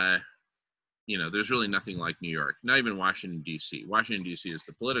you know, there's really nothing like New York, not even Washington, D.C. Washington, D.C. is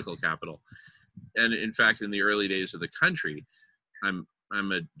the political capital. And in fact, in the early days of the country, I'm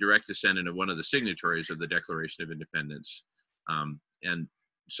a direct descendant of one of the signatories of the Declaration of Independence. And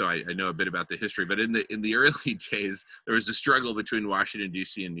so I know a bit about the history, but in the early days, there was a struggle between Washington,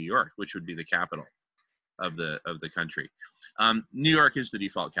 D.C. and New York, which would be the capital of the country. New York is the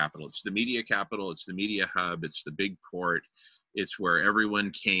default capital. It's the media capital. It's the media hub. It's the big port. It's where everyone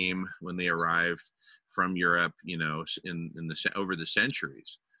came when they arrived from Europe, you know, over the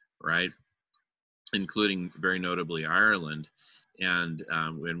centuries, right? Including very notably Ireland. And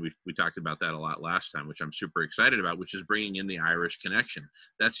we talked about that a lot last time, which I'm super excited about, which is bringing in the Irish connection.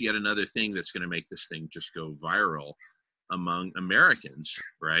 That's yet another thing that's going to make this thing just go viral among Americans,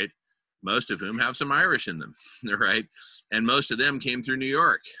 right? Most of whom have some Irish in them, right? And most of them came through New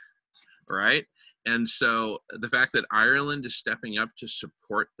York, right? And so the fact that Ireland is stepping up to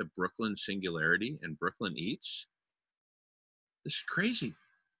support the Brooklyn Singularity and Brooklyn Eats, this is crazy.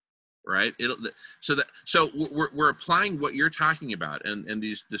 Right. So we're applying what you're talking about and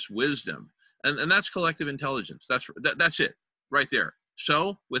this wisdom, and that's collective intelligence. That's it right there.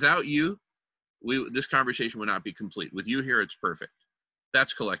 So without you, this conversation would not be complete. With you here, it's perfect.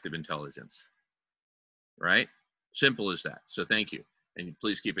 That's collective intelligence. Right. Simple as that. So thank you, and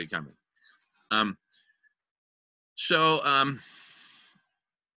please keep it coming.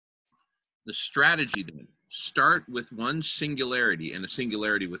 The strategy then. Start with one singularity and a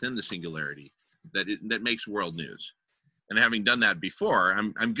singularity within the singularity that makes world news. And having done that before,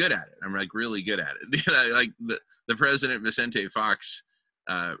 I'm good at it. I'm like really good at it. Like the President Vicente Fox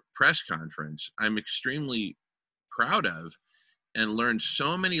press conference, I'm extremely proud of, and learned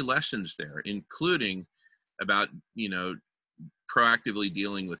so many lessons there, including about, you know, proactively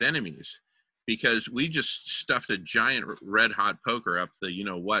dealing with enemies, because we just stuffed a giant red hot poker up the, you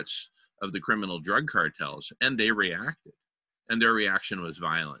know, what's of the criminal drug cartels, and they reacted, and their reaction was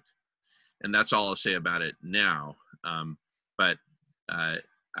violent. And that's all I'll say about it now. But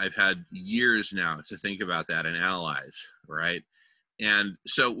I've had years now to think about that and analyze, right? And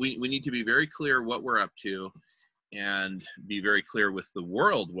so we need to be very clear what we're up to, and be very clear with the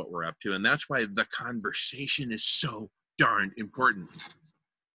world what we're up to. And that's why the conversation is so darn important.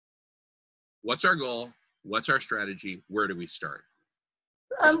 What's our goal? What's our strategy? Where do we start?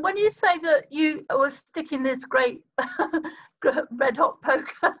 When you say that you were sticking this great red hot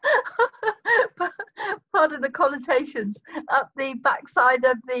poker, pardon the connotations, up the backside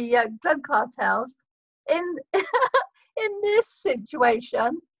of the drug cartels, in this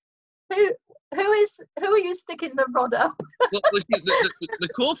situation, who are you sticking the rod up? Well, the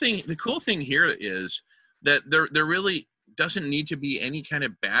cool thing here is that there really doesn't need to be any kind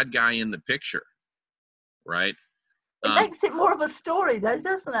of bad guy in the picture, right? It makes it more of a story, though,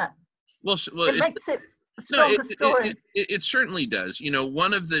 doesn't it? Well, it makes it a stronger story. It certainly does. You know,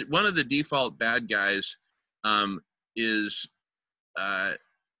 one of the default bad guys is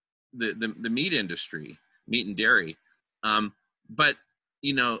the meat industry, meat and dairy. But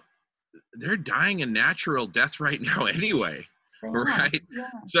you know, they're dying a natural death right now anyway. Right. Yeah.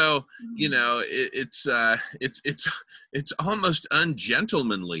 So, you know, it's almost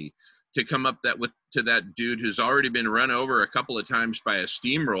ungentlemanly to come up to that dude who's already been run over a couple of times by a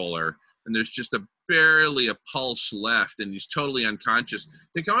steamroller, and there's just barely a pulse left, and he's totally unconscious,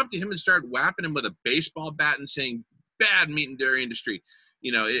 to come up to him and start whapping him with a baseball bat and saying, "Bad meat and dairy industry."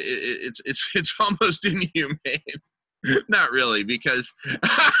 You know, it's almost inhumane. Not really, because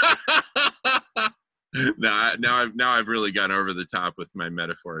now I've really gone over the top with my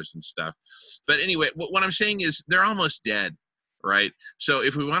metaphors and stuff. But anyway, what I'm saying is they're almost dead, right? So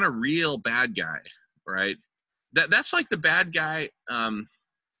if we want a real bad guy, right, that's like the bad guy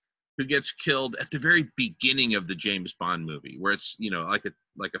who gets killed at the very beginning of the James Bond movie, where it's, you know, like a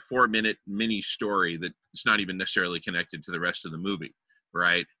 4-minute mini story that's not even necessarily connected to the rest of the movie,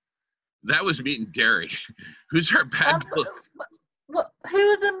 right? That was Meat and Dairy. Who's our bad guy? Who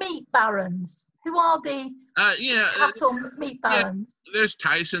are the meat barons? Who are the cattle meat barons? Yeah, there's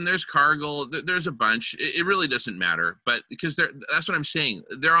Tyson, there's Cargill, there's a bunch. It really doesn't matter, but because that's what I'm saying.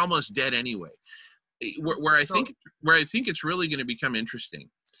 They're almost dead anyway. where I think it's really going to become interesting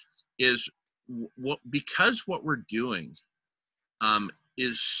is because what we're doing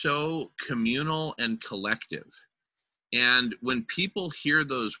is so communal and collective. And when people hear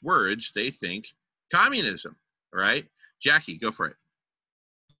those words, they think communism, right? Jackie, go for it.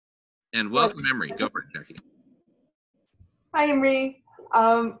 And wealth and memory, go for it, Jackie. Hi, Emery.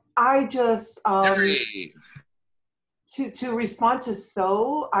 I just Emery. To respond to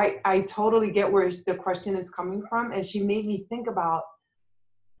So, I totally get where the question is coming from, and she made me think about.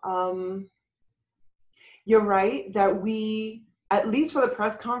 You're right that we, at least for the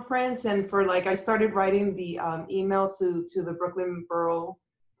press conference and for I started writing the email to the Brooklyn Borough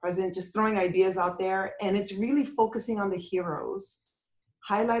president, just throwing ideas out there, and it's really focusing on the heroes,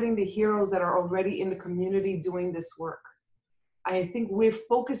 highlighting the heroes that are already in the community doing this work. I think we're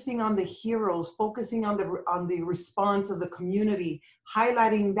focusing on the heroes, focusing on the response of the community,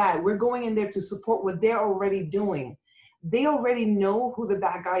 highlighting that. We're going in there to support what they're already doing. They already know who the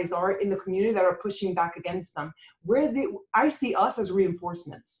bad guys are in the community that are pushing back against them. I see us as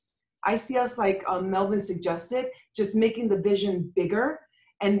reinforcements. I see us, like Melvin suggested, just making the vision bigger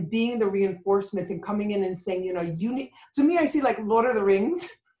and being the reinforcements and coming in and saying, to me, I see like Lord of the Rings.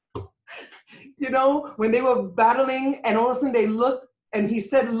 When they were battling and all of a sudden they looked and he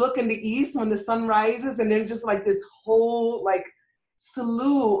said, look in the east when the sun rises, and there's just like this whole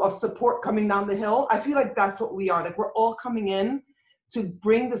slew of support coming down the hill. I feel like that's what we are. Like we're all coming in to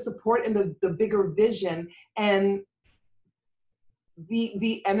bring the support and the bigger vision, and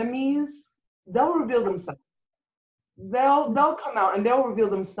the enemies, they'll reveal themselves. They'll come out and they'll reveal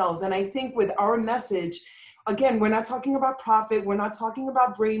themselves. And I think with our message, again, we're not talking about profit. We're not talking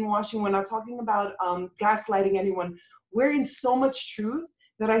about brainwashing. We're not talking about gaslighting anyone. We're in so much truth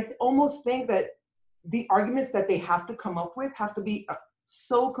that I almost think that the arguments that they have to come up with have to be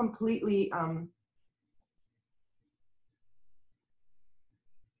so completely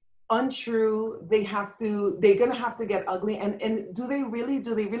untrue. They're going to have to get ugly. And do they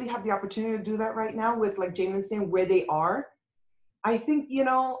really have the opportunity to do that right now with, like Jamin saying, where they are? I think,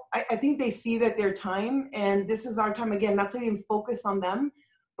 I think they see that their time, and this is our time again, not to even focus on them,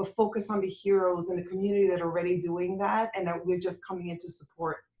 but focus on the heroes in the community that are already doing that, and that we're just coming in to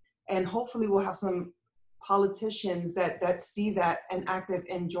support. And hopefully we'll have some politicians that see that and active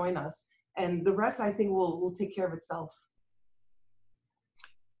and join us. And the rest, I think, will take care of itself.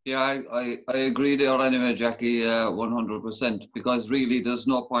 Yeah, I agree there anyway, Jackie, 100%, because really there's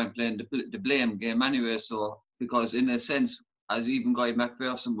no point playing the blame game anyway. So, because in a sense, as even Guy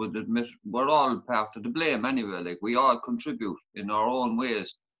McPherson would admit, we're all part of the blame anyway. Like we all contribute in our own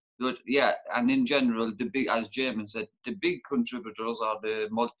ways. But yeah, and in general, as Jamin said, the big contributors are the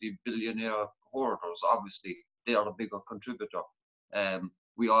multi-billionaire hoarders. Obviously, they are a bigger contributor.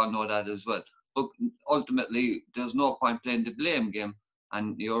 We all know that as well. But ultimately, there's no point playing the blame game.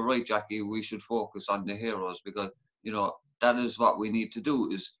 And you're right, Jackie, we should focus on the heroes, because, that is what we need to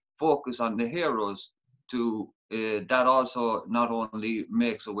do, is focus on the heroes. That also not only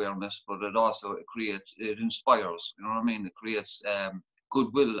makes awareness, but it also it inspires, you know what I mean? It creates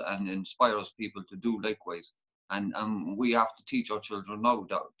goodwill and inspires people to do likewise. And we have to teach our children now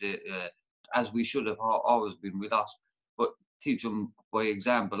that, as we should have always been with us, but teach them by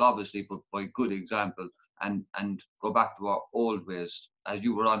example, obviously, but by good example, and go back to our old ways. As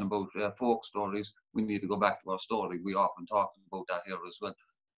you were on about folk stories, we need to go back to our story. We often talk about that here as well.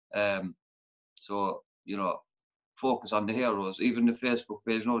 So, focus on the heroes. Even the Facebook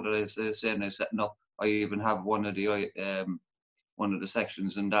page, that I was saying I'm setting up, I even have one of the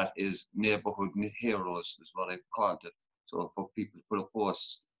sections, and that is neighborhood heroes, is what I called it. So for people to put up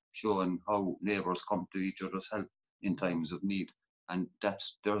posts showing how neighbors come to each other's help in times of need, and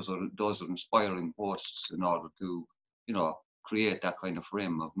those are inspiring posts in order to, create that kind of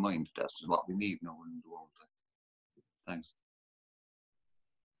frame of mind. That's what we need now in the world. Thanks.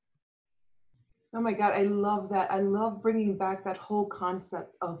 Oh my God, I love that. I love bringing back that whole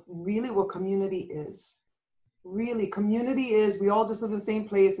concept of really what community is. Really, community is, we all just live in the same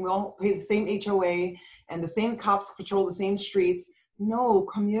place, and we all pay the same HOA, and the same cops patrol the same streets. No,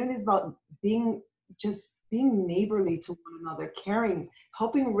 community is about being neighborly to one another, caring,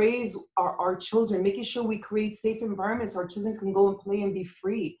 helping raise our children, making sure we create safe environments so our children can go and play and be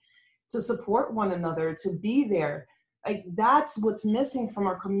free, to support one another, to be there. Like that's what's missing from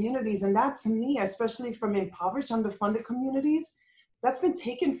our communities. And that, to me, especially from impoverished, underfunded communities, that's been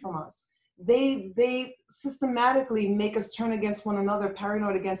taken from us. They systematically make us turn against one another,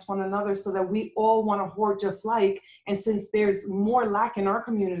 paranoid against one another, so that we all want to hoard just like. And since there's more lack in our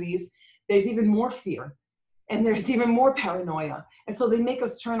communities, there's even more fear. and there's even more paranoia. And so they make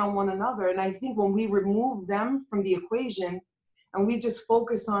us turn on one another. And I think when we remove them from the equation and we just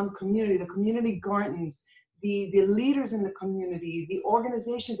focus on community, the community gardens, the leaders in the community, the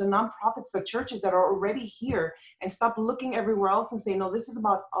organizations and nonprofits, the churches that are already here, and stop looking everywhere else and say, no, this is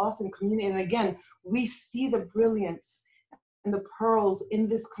about us and community. And again, we see the brilliance and the pearls in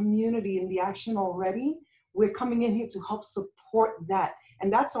this community, in the action already. We're coming in here to help support that.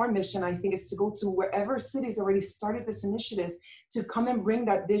 And that's our mission, I think, is to go to wherever cities already started this initiative, to come and bring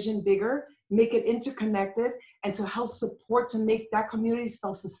that vision bigger, make it interconnected, and to help support to make that community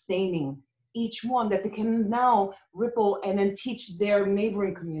self-sustaining. Each one that they can now ripple and then teach their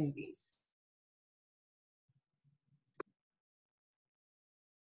neighboring communities.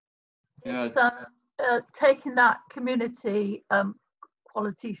 Yeah. It's taking that community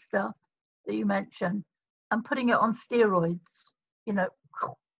quality stuff that you mentioned and putting it on steroids, you know,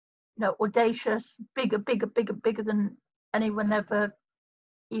 audacious, bigger than anyone ever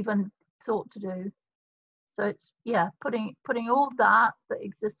even thought to do. So it's, yeah, putting all that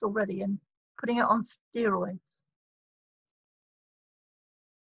exists already and putting it on steroids.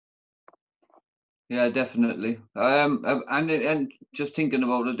 Yeah, definitely. And just thinking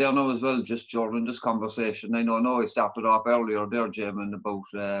about it there now as well, just during this conversation, I know I started off earlier there, Jamin, about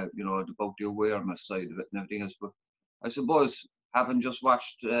about the awareness side of it and everything else. But I suppose having just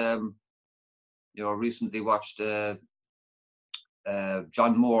watched, recently watched John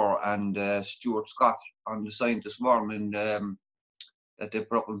Moore and Stuart Scott on The Scientist Morning that they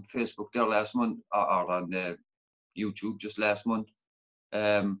put up on Facebook there last month, or on YouTube just last month.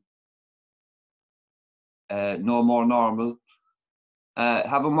 No More Normal.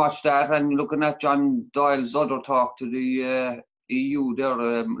 Having watched that and looking at John Doyle's other talk to the EU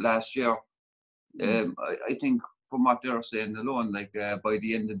there last year, I think from what they're saying alone, like by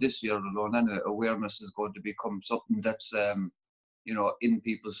the end of this year alone, anyway, awareness is going to become something that's in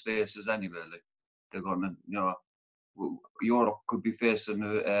people's faces anyway. Like they're gonna, Europe could be facing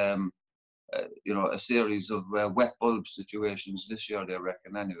a series of wet bulb situations this year, they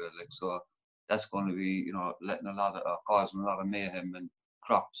reckon anyway. Like so. That's going to be, letting causing a lot of mayhem and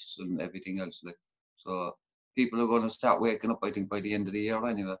crops and everything else. Like, so people are going to start waking up, I think, by the end of the year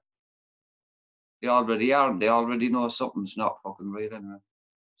anyway. They already are. They already know something's not fucking right anyway.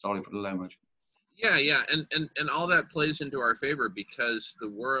 Sorry for the language. Yeah, and all that plays into our favor because the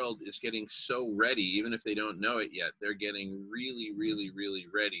world is getting so ready, even if they don't know it yet, they're getting really, really, really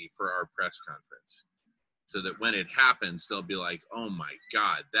ready for our press conference. So that when it happens, they'll be like, oh my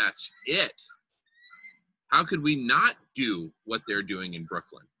God, that's it. How could we not do what they're doing in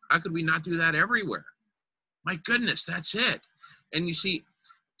Brooklyn? How could we not do that everywhere? My goodness, that's it. And you see,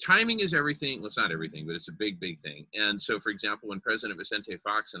 timing is everything. Well, it's not everything, but it's a big, big thing. And so, for example, when President Vicente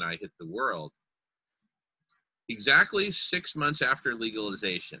Fox and I hit the world, exactly 6 months after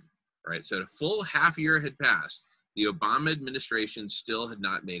legalization, right? So a full half year had passed. The Obama administration still had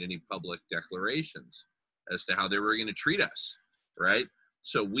not made any public declarations as to how they were going to treat us, right?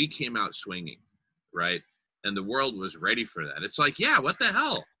 So we came out swinging, right? And the world was ready for that. It's like, yeah, what the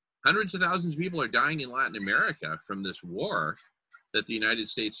hell? Hundreds of thousands of people are dying in Latin America from this war that the United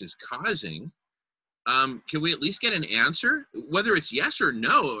States is causing. Can we at least get an answer? Whether it's yes or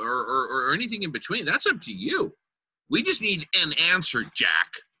no or anything in between, that's up to you. We just need an answer,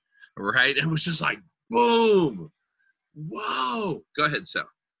 Jack, right? And it was just like, boom. Whoa. Go ahead, Sal.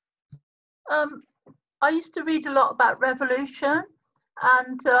 I used to read a lot about revolution,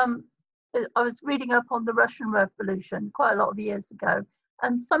 and I was reading up on the Russian Revolution quite a lot of years ago,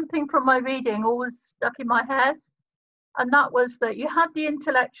 and something from my reading always stuck in my head, and that was that you had the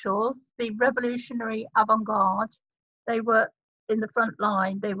intellectuals, the revolutionary avant-garde. They were in the front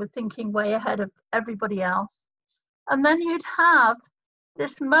line, they were thinking way ahead of everybody else. And then you'd have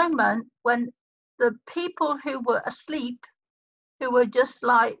this moment when the people who were asleep, who were just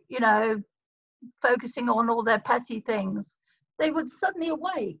like, focusing on all their petty things, they would suddenly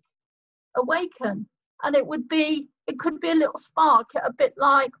awaken, and it could be a little spark, a bit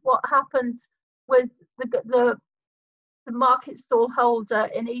like what happened with the market stall holder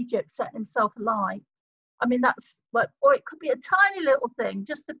in Egypt setting himself alight. I mean, that's what, or it could be a tiny little thing,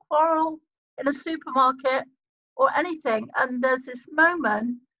 just a quarrel in a supermarket or anything, and there's this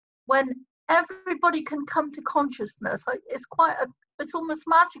moment when everybody can come to consciousness. It's almost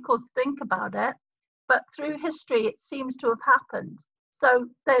magical to think about it, but through history it seems to have happened. So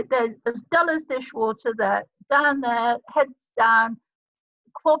they're as dull as dishwater. They're down there, heads down,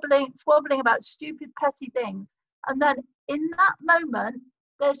 squabbling about stupid, petty things. And then in that moment,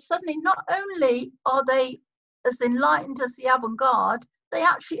 they're suddenly, not only are they as enlightened as the avant-garde, they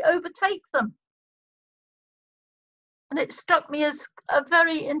actually overtake them. And it struck me as a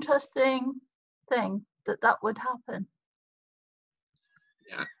very interesting thing that would happen.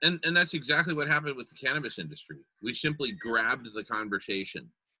 Yeah, and that's exactly what happened with the cannabis industry. We simply grabbed the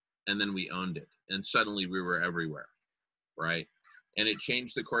conversation and then we owned it, and suddenly we were everywhere, right? And it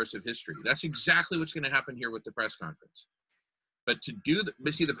changed the course of history. That's exactly what's going to happen here with the press conference. But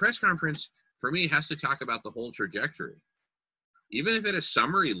the press conference for me has to talk about the whole trajectory, even if at a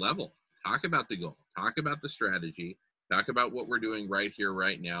summary level. Talk about the goal, talk about the strategy, talk about what we're doing right here,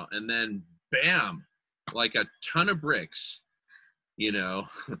 right now, and then bam, like a ton of bricks,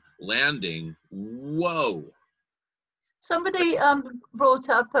 landing. Whoa. Somebody brought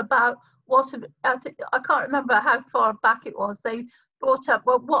up about I can't remember how far back it was. They brought up,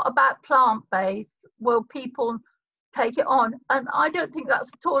 well, what about plant-based? Will people take it on? And I don't think that's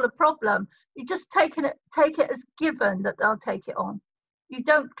at all a problem. You just take it as given that they'll take it on. You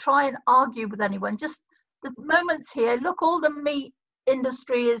don't try and argue with anyone. Just the moments here, look, all the meat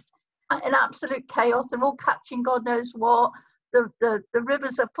industry is in absolute chaos. They're all catching God knows what. The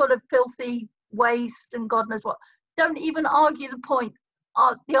rivers are full of filthy waste and God knows what. Don't even argue the point.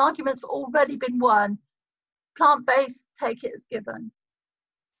 The argument's already been won. Plant-based, take it as given.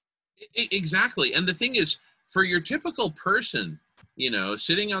 Exactly. And the thing is, for your typical person,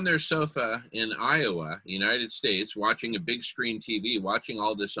 sitting on their sofa in Iowa, United States, watching a big screen TV, watching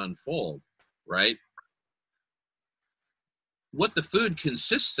all this unfold, right? What the food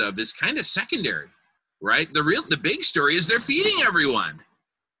consists of is kind of secondary, right? The big story is they're feeding everyone.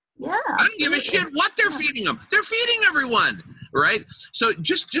 Yeah. I don't give a shit what they're feeding them. They're feeding everyone, right? So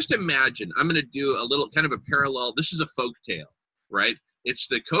just imagine, I'm going to do a little kind of a parallel. This is a folk tale, right? It's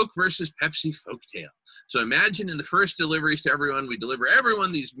the Coke versus Pepsi folk tale. So imagine in the first deliveries to everyone, we deliver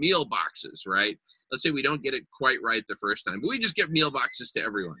everyone these meal boxes, right? Let's say we don't get it quite right the first time, but we just get meal boxes to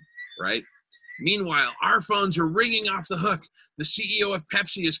everyone, right? Meanwhile, our phones are ringing off the hook. The CEO of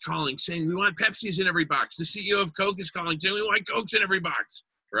Pepsi is calling, saying we want Pepsis in every box. The CEO of Coke is calling, saying we want Cokes in every box,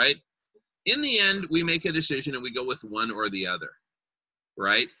 right? In the end, we make a decision and we go with one or the other,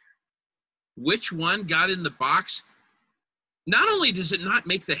 right? Which one got in the box? Not only does it not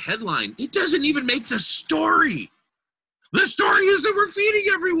make the headline, it doesn't even make the story. The story is that we're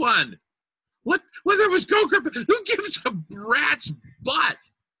feeding everyone. Whether it was Coke or who gives a rat's butt,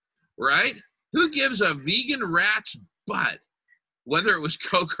 right? Who gives a vegan rat's butt, whether it was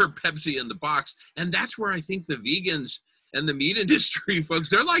Coke or Pepsi in the box? And that's where I think the vegans and the meat industry folks,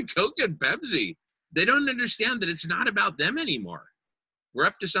 they're like Coke and Pepsi. They don't understand that it's not about them anymore. We're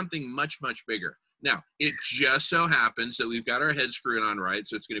up to something much, much bigger. Now, it just so happens that we've got our heads screwed on right,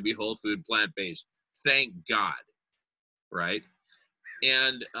 so it's going to be whole food, plant-based. Thank God, right?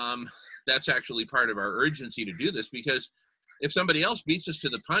 And that's actually part of our urgency to do this, because if somebody else beats us to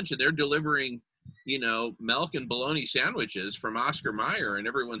the punch and they're delivering, milk and bologna sandwiches from Oscar Mayer and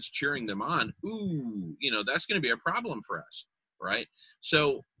everyone's cheering them on, ooh, that's going to be a problem for us, right?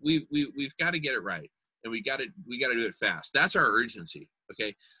 So we've got to get it right, and we got to do it fast. That's our urgency,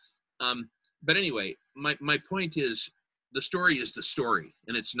 okay? But anyway, my point is, the story is the story,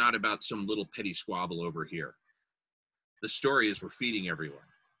 and it's not about some little petty squabble over here. The story is we're feeding everyone.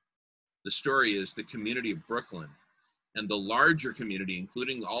 The story is the community of Brooklyn and the larger community,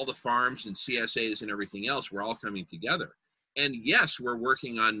 including all the farms and CSAs and everything else, we're all coming together. And yes, we're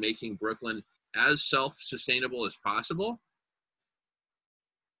working on making Brooklyn as self-sustainable as possible.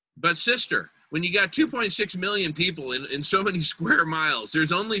 But sister, when you got 2.6 million people in so many square miles,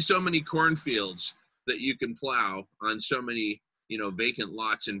 there's only so many cornfields that you can plow on so many, vacant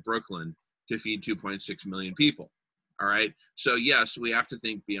lots in Brooklyn to feed 2.6 million people. All right. So yes, we have to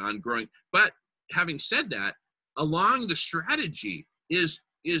think beyond growing. But having said that, along the strategy is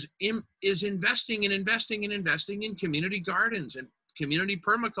investing in community gardens and community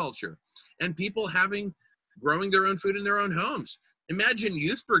permaculture, and people growing their own food in their own homes. Imagine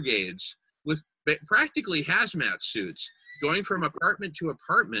youth brigades with practically hazmat suits going from apartment to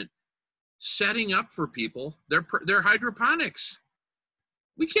apartment, setting up for people their hydroponics.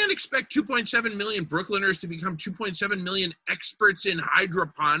 We can't expect 2.7 million Brooklyners to become 2.7 million experts in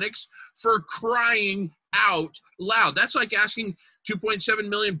hydroponics, for crying out loud. That's like asking 2.7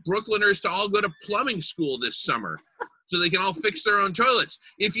 million Brooklyners to all go to plumbing school this summer so they can all fix their own toilets.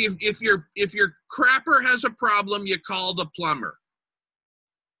 If your crapper has a problem, you call the plumber.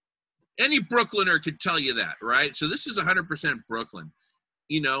 Any Brooklyner could tell you that, right? So this is 100% Brooklyn.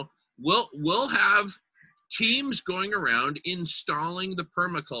 We'll have teams going around installing the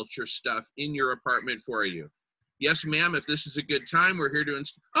permaculture stuff in your apartment for you. Yes, ma'am, if this is a good time, we're here to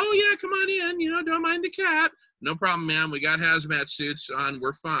install. Oh, yeah, come on in. Don't mind the cat. No problem, ma'am. We got hazmat suits on.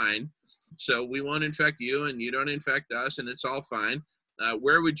 We're fine. So we won't infect you and you don't infect us, and it's all fine.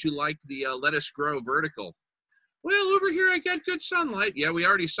 Where would you like the lettuce grow vertical? Well, over here I get good sunlight. Yeah, we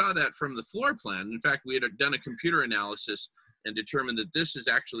already saw that from the floor plan. In fact, we had done a computer analysis and determined that this is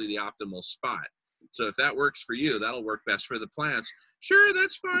actually the optimal spot. So if that works for you, that'll work best for the plants. Sure,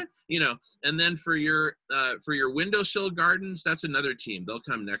 that's fine. You know, and then for your windowsill gardens, that's another team. They'll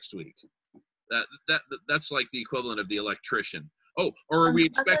come next week. That's like the equivalent of the electrician. Oh, or are we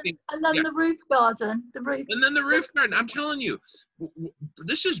expecting? And then the roof garden, the roof. And then the roof garden. I'm telling you,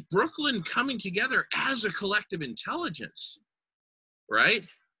 this is Brooklyn coming together as a collective intelligence, right?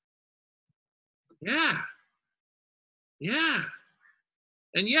 Yeah. Yeah.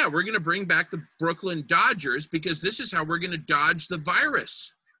 And yeah, we're going to bring back the Brooklyn Dodgers because this is how we're going to dodge the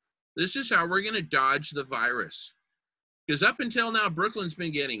virus. This is how we're going to dodge the virus. Because up until now, Brooklyn's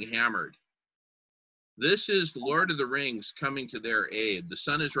been getting hammered. This is Lord of the Rings coming to their aid. The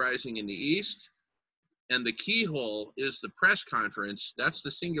sun is rising in the east, and the keyhole is the press conference. That's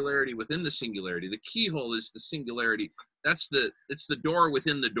the singularity within the singularity. The keyhole is the singularity. It's the door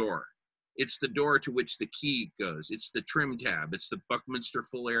within the door. It's the door to which the key goes. It's the trim tab. It's the Buckminster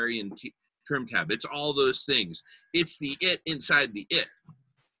Fullerian trim tab. It's all those things. It's the it inside the it.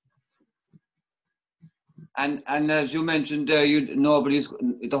 And as you mentioned,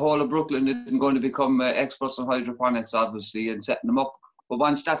 the whole of Brooklyn isn't going to become experts on hydroponics, obviously, and setting them up. But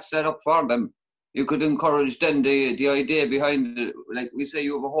once that's set up for them, you could encourage then the idea behind it. Like we say,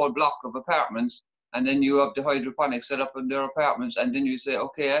 you have a whole block of apartments, and then you have the hydroponics set up in their apartments, and then you say,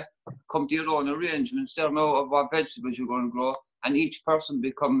 okay, come to your own arrangements there now of what vegetables you're going to grow, and each person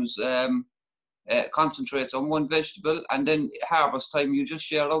becomes concentrates on one vegetable, and then harvest time you just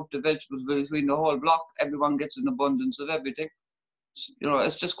share out the vegetables between the whole block. Everyone gets an abundance of everything. You know,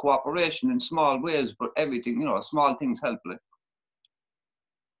 it's just cooperation in small ways, but everything, you know, small things help. Like.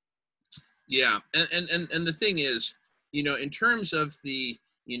 Yeah, and the thing is, you know, in terms of the,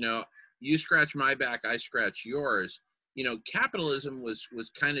 you know, you scratch my back, I scratch yours. You know, capitalism was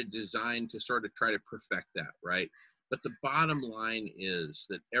kind of designed to sort of try to perfect that, right? But the bottom line is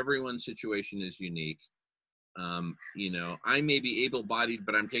that everyone's situation is unique. You know, I may be able-bodied,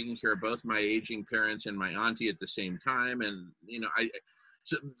 but I'm taking care of both my aging parents and my auntie at the same time. And, you know,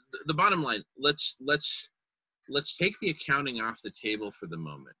 so the bottom line, let's take the accounting off the table for the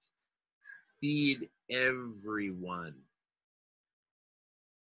moment. Feed everyone.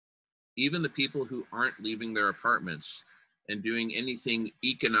 Even the people who aren't leaving their apartments and doing anything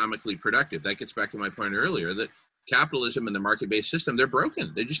economically productive. That gets back to my point earlier that capitalism and the market-based system, they're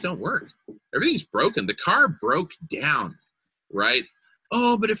broken. They just don't work. Everything's broken. The car broke down, right?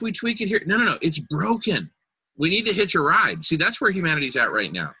 Oh, but if we tweak it here, no, it's broken. We need to hitch a ride. See, that's where humanity's at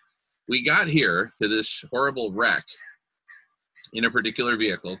right now. We got here to this horrible wreck in a particular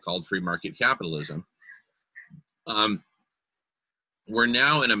vehicle called free market capitalism. We're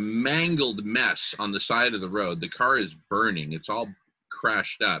now in a mangled mess on the side of the road. The car is burning. It's all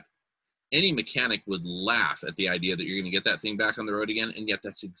crashed up. Any mechanic would laugh at the idea that you're going to get that thing back on the road again, and yet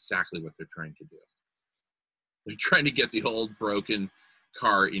that's exactly what they're trying to do. They're trying to get the old broken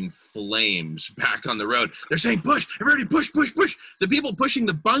car in flames back on the road. They're saying, push, everybody push, push, push. The people pushing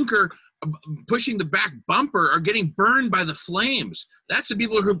the bunker, pushing the back bumper are getting burned by the flames. That's the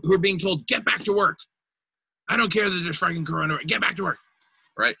people who are being told, get back to work. I don't care that there's fucking coronavirus. Get back to work,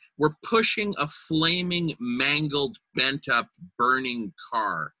 right? We're pushing a flaming, mangled, bent up, burning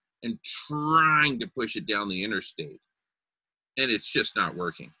car and trying to push it down the interstate. And it's just not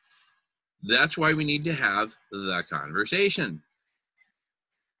working. That's why we need to have the conversation,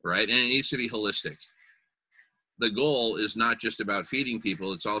 right? And it needs to be holistic. The goal is not just about feeding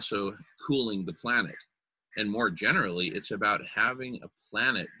people, it's also cooling the planet. And more generally, it's about having a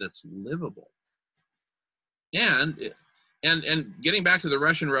planet that's livable. And getting back to the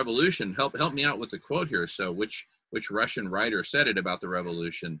Russian Revolution, help me out with the quote here. So which Russian writer said it about the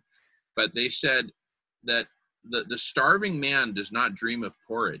revolution? But they said that the starving man does not dream of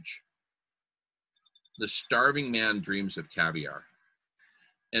porridge. The starving man dreams of caviar.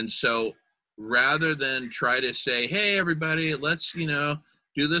 And so rather than try to say, hey, everybody, let's, you know,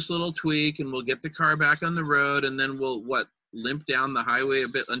 do this little tweak and we'll get the car back on the road and then we'll, limp down the highway a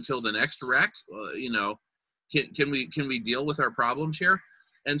bit until the next wreck, you know, can we deal with our problems here?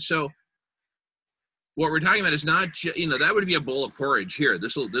 And so what we're talking about is not, you know, that would be a bowl of porridge here.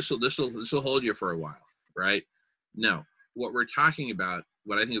 This will hold you for a while, right? No, what we're talking about,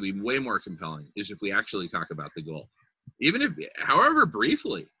 what I think would be way more compelling is if we actually talk about the goal, even if, however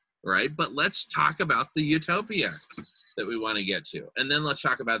briefly, right? But let's talk about the utopia that we want to get to. And then let's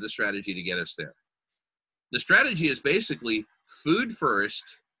talk about the strategy to get us there. The strategy is basically food first,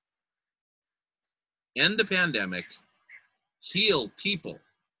 end the pandemic, heal people,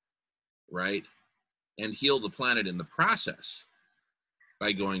 right? And heal the planet in the process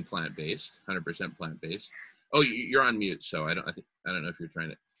by going plant-based, 100% plant-based. Oh, you're on mute, so I don't know if you're trying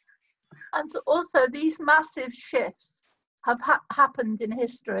to. And also, these massive shifts have happened in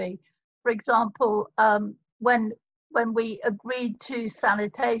history. For example, when we agreed to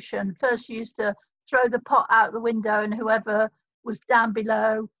sanitation, first you used to throw the pot out the window, and whoever was down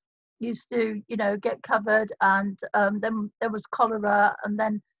below used to, get covered. And then there was cholera, and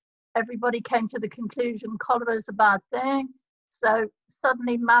then everybody came to the conclusion cholera is a bad thing. So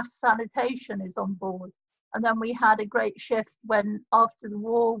suddenly mass sanitation is on board. And then we had a great shift when, after the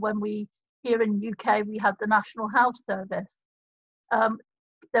war, when we, here in UK, we had the National Health Service.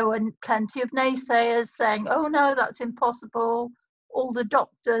 There were plenty of naysayers saying, oh no, that's impossible. All the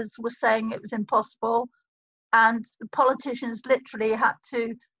doctors were saying it was impossible. And the politicians literally had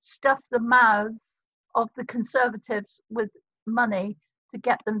to stuff the mouths of the Conservatives with money to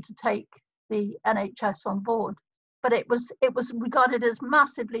get them to take the NHS on board. But it was regarded as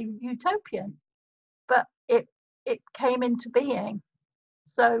massively utopian, but it came into being.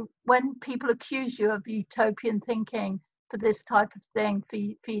 So when people accuse you of utopian thinking for this type of thing,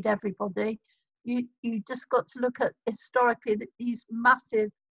 feed everybody, you just got to look at historically that these massive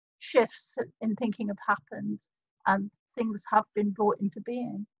shifts in thinking have happened and things have been brought into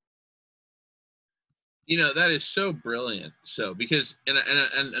being. That is so brilliant. So because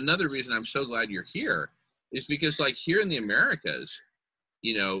and another reason I'm so glad you're here is because, like, here in the Americas,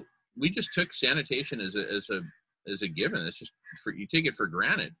 we just took sanitation as a given. It's just you take it for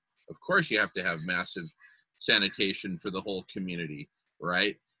granted. Of course, you have to have massive sanitation for the whole community,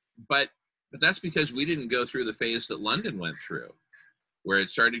 right? But that's because we didn't go through the phase that London went through, where it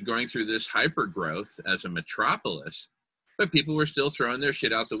started going through this hyper growth as a metropolis, but people were still throwing their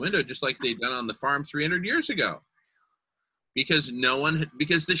shit out the window, just like they'd done on the farm 300 years ago, because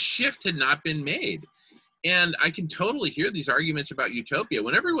the shift had not been made. And I can totally hear these arguments about utopia.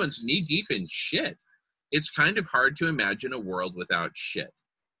 When everyone's knee deep in shit, it's kind of hard to imagine a world without shit,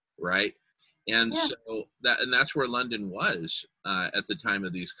 right? And Yeah. so that's where London was at the time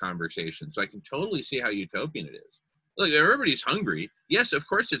of these conversations. So I can totally see how utopian it is. Look, everybody's hungry. Yes, of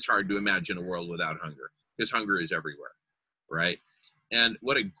course it's hard to imagine a world without hunger, because hunger is everywhere, right? And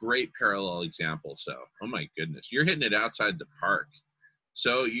what a great parallel example. So, oh my goodness, you're hitting it outside the park.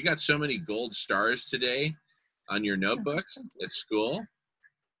 So you got so many gold stars today on your notebook at school.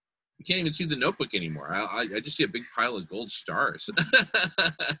 You can't even see the notebook anymore. I just see a big pile of gold stars.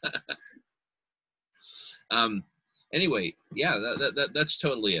 Anyway, yeah, that's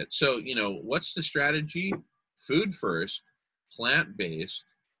totally it. So, what's the strategy? Food first, plant-based,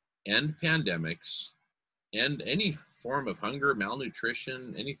 end pandemics, end any form of hunger,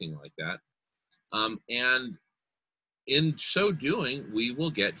 malnutrition, anything like that. And in so doing, we will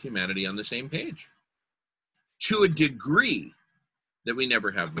get humanity on the same page to a degree that we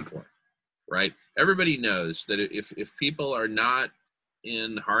never have before, right? Everybody knows that if people are not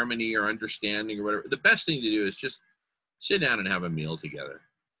in harmony or understanding or whatever, the best thing to do is just sit down and have a meal together.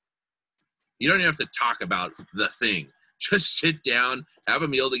 You don't even have to talk about the thing. Just sit down, have a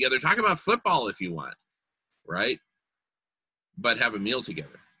meal together, talk about football if you want, right? But have a meal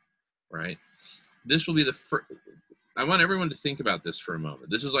together, right? This will be the first. I want everyone to think about this for a moment.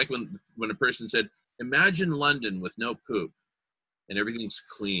 This is like when a person said, imagine London with no poop and everything's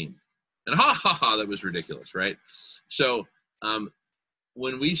clean. And that was ridiculous, right? So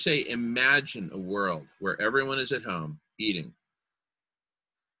when we say imagine a world where everyone is at home eating,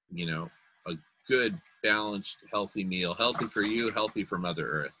 a good, balanced, healthy meal, healthy for you, healthy for Mother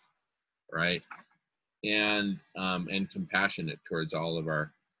Earth, right? And compassionate towards all of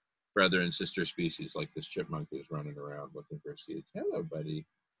our brother and sister species, like this chipmunk who's running around looking for seeds. Hello, buddy.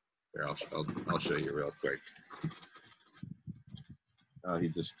 Here, I'll show you real quick. Oh, he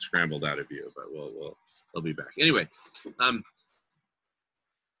just scrambled out of view, but he'll be back. Anyway,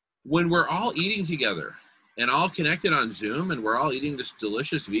 when we're all eating together and all connected on Zoom and we're all eating this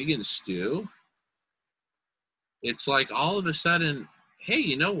delicious vegan stew, it's like all of a sudden, hey,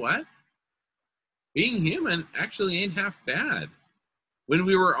 you know what? Being human actually ain't half bad. When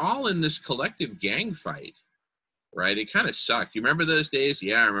we were all in this collective gang fight, right, it kind of sucked. You remember those days?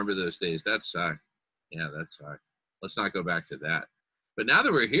 Yeah, I remember those days. That sucked. Yeah, that sucked. Let's not go back to that. But now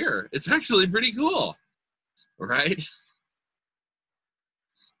that we're here, it's actually pretty cool, right?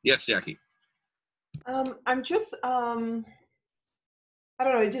 Yes, Jackie. I'm just, I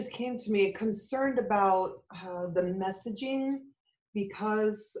don't know, it just came to me concerned about the messaging,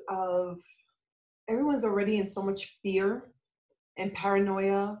 because of everyone's already in so much fear and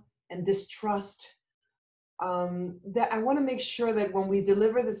paranoia and distrust that I want to make sure that when we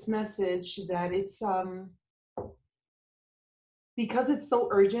deliver this message, that it's because it's so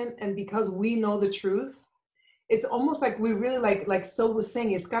urgent and because we know the truth. It's almost like we really like So was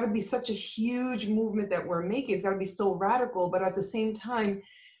saying, it's got to be such a huge movement that we're making. It's got to be so radical, but at the same time,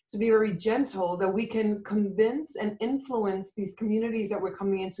 to be very gentle, that we can convince and influence these communities that we're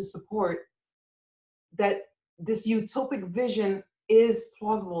coming in to support, that this utopic vision is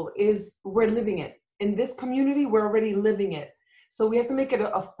plausible, we're living it. In this community, we're already living it. So we have to make it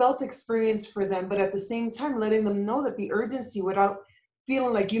a felt experience for them, but at the same time, letting them know that the urgency without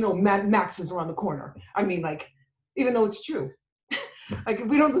feeling like, Mad Max is around the corner. I mean, like, even though it's true. Like, if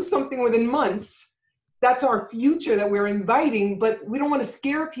we don't do something within months, that's our future that we're inviting, but we don't want to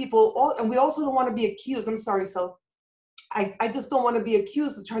scare people. And we also don't want to be accused. I'm sorry, so I just don't want to be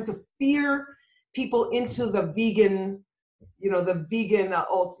accused of trying to fear people into the vegan,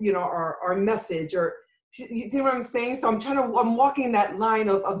 our message, or you see what I'm saying? So I'm walking that line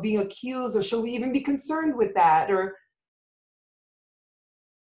of being accused, or should we even be concerned with that? Or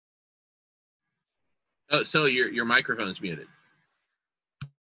so your microphone's muted.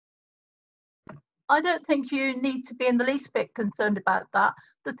 I don't think you need to be in the least bit concerned about that.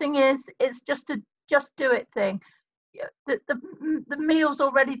 The thing is, it's just a just do it thing. The meal's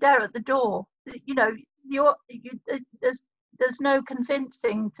already there at the door. There's no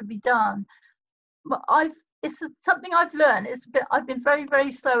convincing to be done. But it's something I've learned. I've been very,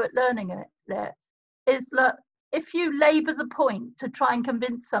 very slow at learning it. Is that if you labour the point to try and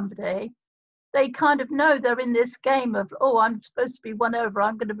convince somebody, they kind of know they're in this game of, oh, I'm supposed to be won over,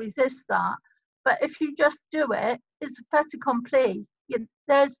 I'm going to resist that. But if you just do it, it's a fait accompli.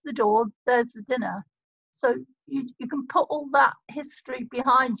 There's the door, there's the dinner. So you can put all that history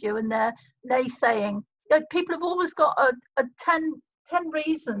behind you, and they're naysaying. People have always got a 10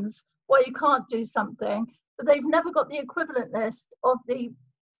 reasons why you can't do something, but they've never got the equivalent list of the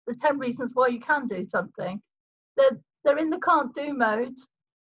 10 reasons why you can do something. They're in the can't do mode.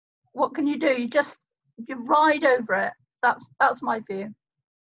 What can you do? You ride over it. That's my view.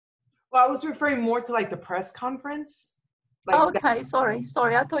 Well, I was referring more to like the press conference. Okay, sorry.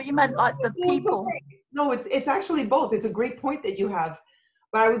 I thought you meant like the people. Okay. No, it's actually both. It's a great point that you have.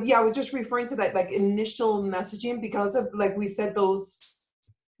 But I was just referring to that like initial messaging, because of, like we said, those,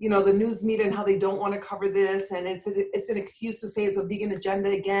 the news media and how they don't want to cover this, and it's an excuse to say it's a vegan agenda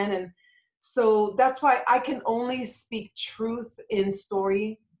again. And so that's why I can only speak truth in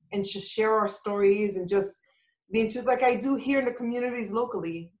story and just share our stories and just being truth, like I do here in the communities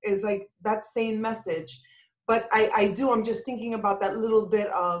locally, is like that same message. But I'm just thinking about that little bit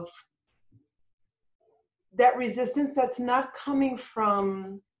of that resistance that's not coming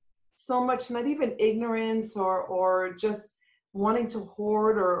from so much, not even ignorance or just wanting to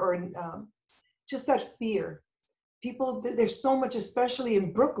hoard or just that fear. People, there's so much, especially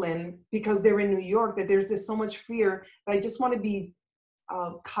in Brooklyn, because they're in New York, that there's just so much fear. That I just want to be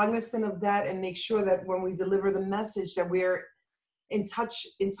cognizant of that and make sure that when we deliver the message that we're in touch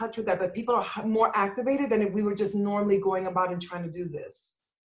with that. But people are more activated than if we were just normally going about and trying to do this.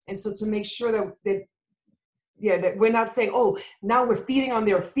 And so to make sure that we're not saying, oh, now we're feeding on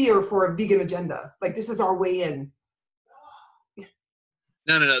their fear for a vegan agenda. Like, this is our way in.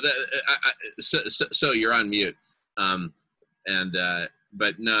 No. So you're on mute. But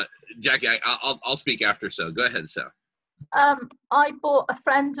no, Jackie, I'll speak after. So go ahead. So. I bought a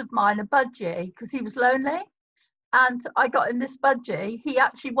friend of mine a budgie because he was lonely, and I got him this budgie. He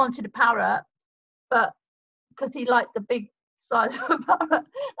actually wanted a parrot, but because he liked the big size of a parrot,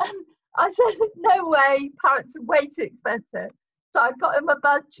 and I said, no way, parrots are way too expensive. So I got him a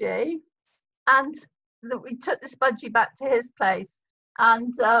budgie, and we took this budgie back to his place,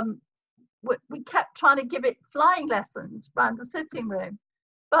 and we kept trying to give it flying lessons around the sitting room,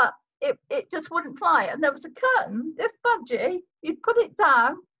 but it just wouldn't fly. And there was a curtain, this budgie, you'd put it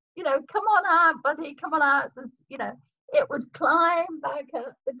down, come on out, buddy, come on out. It would climb back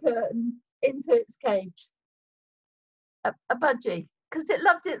up the curtain into its cage. A budgie, because it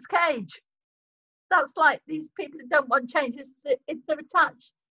loved its cage. That's like these people that don't want change. They're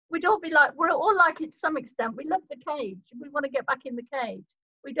attached. We'd all be like, we're all like it to some extent. We love the cage. We want to get back in the cage.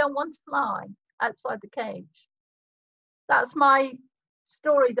 We don't want to fly outside the cage. That's my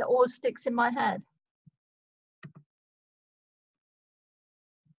story that always sticks in my head.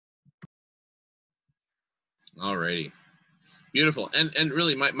 Alrighty. Beautiful. And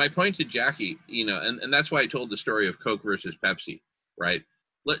really my point to Jackie, and that's why I told the story of Coke versus Pepsi, right?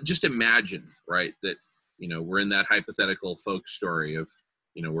 Just imagine, right, that, we're in that hypothetical folk story of,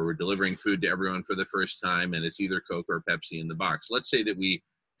 where we're delivering food to everyone for the first time, and it's either Coke or Pepsi in the box. Let's say that we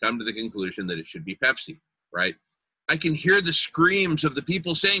come to the conclusion that it should be Pepsi. right? I can hear the screams of the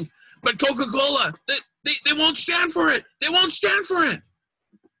people saying, but Coca-Cola, they won't stand for it. They won't stand for it.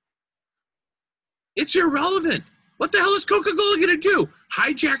 It's irrelevant. What the hell is Coca-Cola going to do?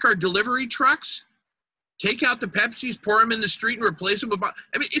 Hijack our delivery trucks? Take out the Pepsis, pour them in the street, and replace them with...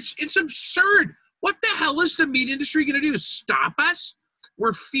 I mean, it's absurd. What the hell is the meat industry going to do? Stop us?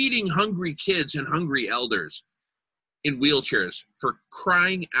 We're feeding hungry kids and hungry elders in wheelchairs, for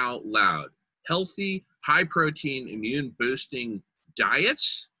crying out loud. Healthy, high-protein, immune-boosting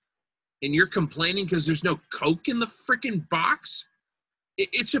diets? And you're complaining because there's no Coke in the freaking box?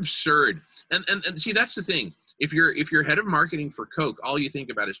 It's absurd. And see, that's the thing. If you're head of marketing for Coke, all you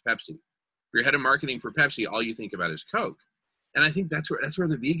think about is Pepsi. If you're head of marketing for Pepsi, all you think about is Coke. And I think that's where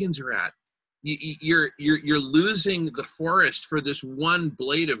the vegans are at. You're losing the forest for this one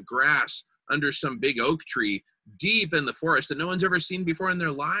blade of grass under some big oak tree deep in the forest that no one's ever seen before in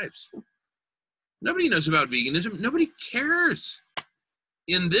their lives. Nobody knows about veganism. Nobody cares.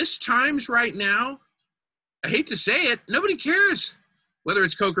 In this times right now, I hate to say it, nobody cares whether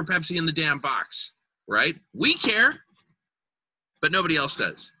it's Coke or Pepsi in the damn box, right? We care, but nobody else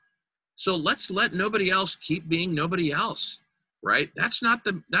does. So let's let nobody else keep being nobody else, right? That's not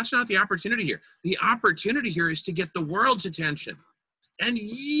the opportunity here. The opportunity here is to get the world's attention. And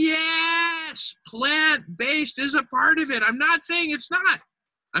yes, plant-based is a part of it. I'm not saying it's not.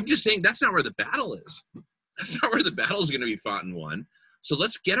 I'm just saying that's not where the battle is. That's not where the battle is going to be fought and won. So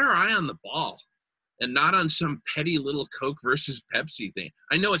let's get our eye on the ball and not on some petty little Coke versus Pepsi thing.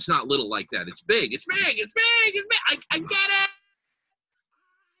 I know it's not little like that. It's big. It's big. It's big. It's big. I get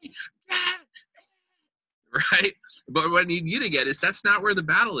it. Right? But what I need you to get is that's not where the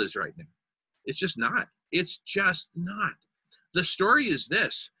battle is right now. It's just not. It's just not. The story is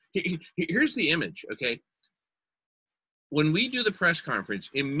this. Here's the image, okay? When we do the press conference,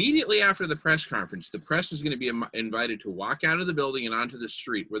 immediately after the press conference, the press is going to be invited to walk out of the building and onto the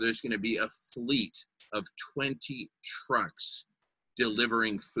street where there's going to be a fleet of 20 trucks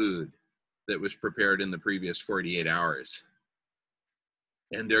delivering food that was prepared in the previous 48 hours.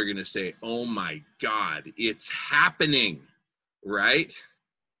 And they're going to say, oh my God, it's happening, right?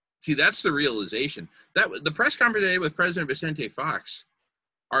 See, that's the realization. The press conference today with President Vicente Fox,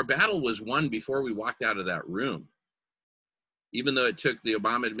 our battle was won before we walked out of that room. Even though it took the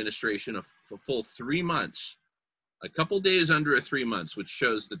Obama administration a full 3 months, a couple days under 3 months, which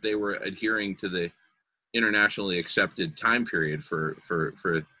shows that they were adhering to the internationally accepted time period for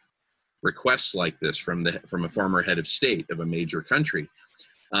requests like this from a former head of state of a major country.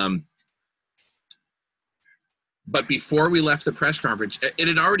 But before we left the press conference, it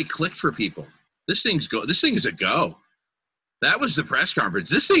had already clicked for people. This thing is a go. That was the press conference.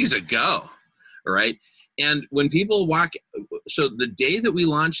 This thing is a go, all right? And when people so the day that we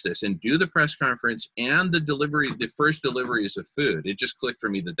launch this and do the press conference and the first deliveries of food, it just clicked for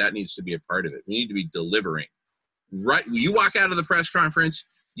me that needs to be a part of it. We need to be delivering. Right, you walk out of the press conference,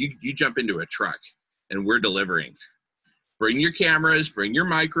 you jump into a truck, and we're delivering. Bring your cameras, bring your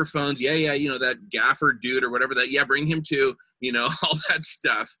microphones. Yeah, that gaffer dude or whatever bring him too, all that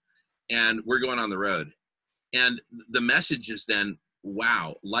stuff. And we're going on the road. And the message is then,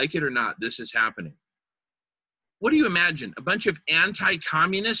 wow, like it or not, this is happening. What do you imagine? A bunch of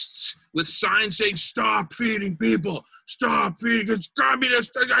anti-communists with signs saying, stop feeding people, stop feeding, it's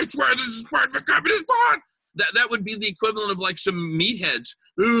communist, I swear this is part of a communist plot. That would be the equivalent of like some meatheads.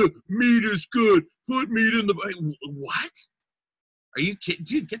 Meat is good, put meat in the... What? Are you kidding?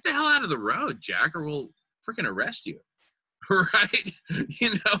 Dude, get the hell out of the road, Jack, or we'll freaking arrest you. Right?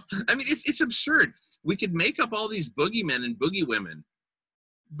 I mean, it's absurd. We could make up all these boogeymen and boogie women,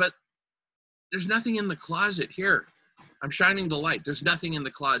 but there's nothing in the closet here. I'm shining the light. There's nothing in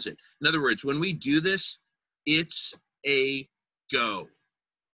the closet. In other words, when we do this, it's a go.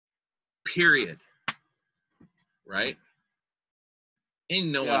 Period. Right?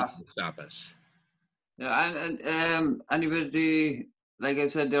 Ain't no one can stop us. Yeah, and anybody, like I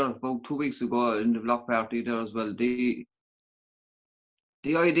said there about 2 weeks ago in the block party there as well, the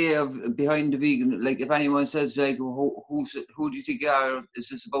idea of behind the vegan, like if anyone says like who do you think is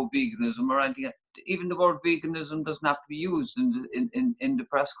this about veganism or anything, even the word veganism doesn't have to be used in the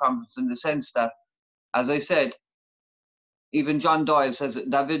press conference, in the sense that, as I said, even John Doyle says it,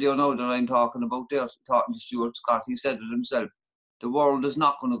 that video now that I'm talking about there, talking to Stuart Scott, he said it himself, the world is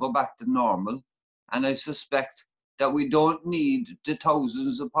not going to go back to normal. And I suspect that we don't need the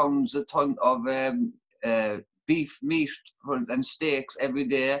thousands of pounds a ton of beef, meat, and steaks every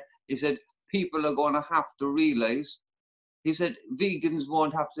day. He said people are going to have to realise. He said vegans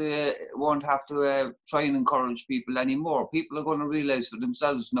won't have to try and encourage people anymore. People are going to realise for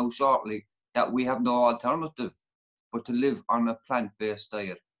themselves now shortly that we have no alternative but to live on a plant-based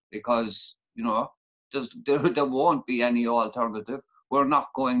diet, because, you know, there won't be any alternative. We're not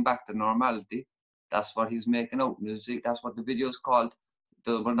going back to normality. That's what he's making out. That's what the video is called.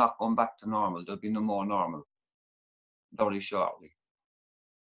 We're not going back to normal. There'll be no more normal very shortly.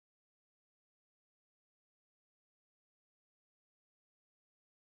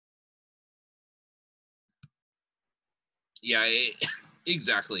 Yeah,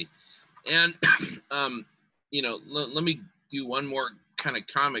 exactly. And, you know, let me do one more kind of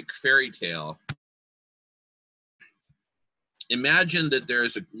comic fairy tale. Imagine that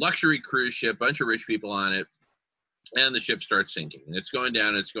there's a luxury cruise ship, bunch of rich people on it, and the ship starts sinking. And it's going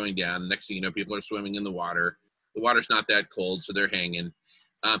down, it's going down. Next thing you know, people are swimming in the water. The water's not that cold, so they're hanging.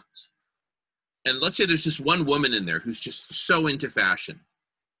 And let's say there's just one woman in there who's just so into fashion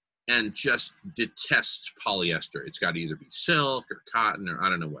and just detests polyester. It's got to either be silk or cotton or I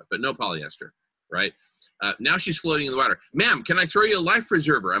don't know what, but no polyester, right? Now she's floating in the water. Ma'am, can I throw you a life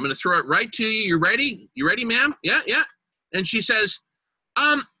preserver? I'm going to throw it right to you. You ready? You ready, ma'am? Yeah, yeah. And she says,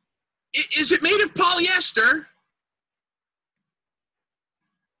 is it made of polyester?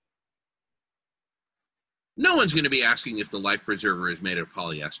 No one's going to be asking if the life preserver is made of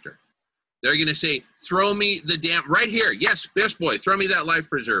polyester. They're going to say, throw me the damn, right here. Yes, best boy, throw me that life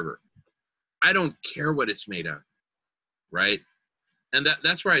preserver. I don't care what it's made of, right? And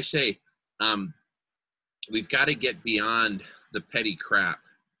that's where I say, we've got to get beyond the petty crap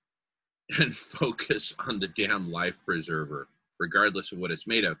and focus on the damn life preserver, regardless of what it's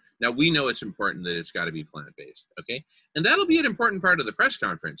made of. Now, we know it's important that it's got to be plant-based, okay? And that'll be an important part of the press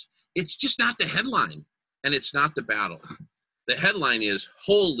conference. It's just not the headline, and it's not the battle. The headline is,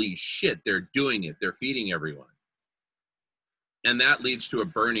 holy shit, they're doing it. They're feeding everyone. And that leads to a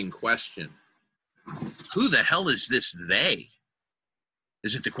burning question. Who the hell is this they?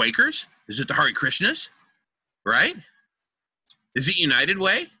 Is it the Quakers? Is it the Hare Krishnas? Right? Is it United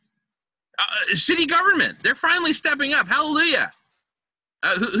Way? City government. They're finally stepping up. Hallelujah.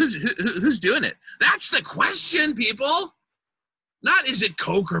 Who's doing it? That's the question, people. Not is it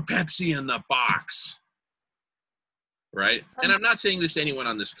Coke or Pepsi in the box? Right? And I'm not saying this to anyone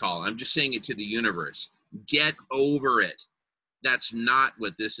on this call. I'm just saying it to the universe. Get over it. That's not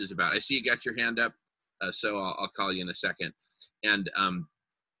what this is about. I see you got your hand up, so I'll call you in a second. And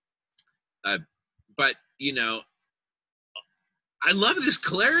but you know, I love this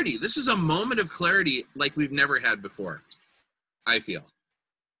clarity. This is a moment of clarity like we've never had before, I feel.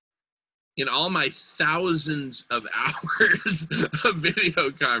 In all my thousands of hours of video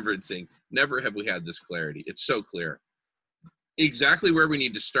conferencing, never have we had this clarity. It's so clear. Exactly where we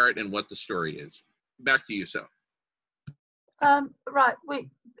need to start and what the story is. Back to you, So. Right,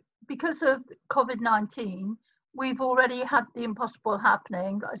 because of COVID-19, we've already had the impossible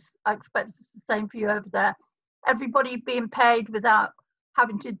happening. I expect it's the same for you over there. Everybody being paid without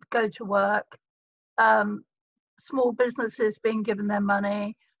having to go to work, small businesses being given their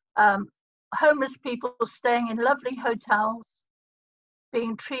money, homeless people staying in lovely hotels,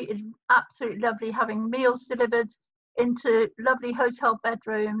 being treated absolutely lovely, having meals delivered into lovely hotel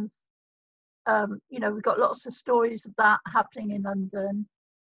bedrooms. You know, we've got lots of stories of that happening in London.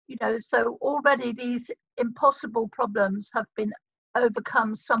 You know, so already these impossible problems have been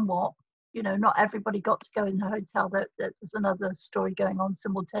overcome somewhat. You know, not everybody got to go in the hotel. There's another story going on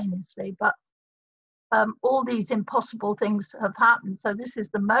simultaneously, but all these impossible things have happened. So this is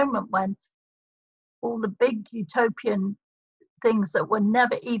the moment when all the big utopian things that were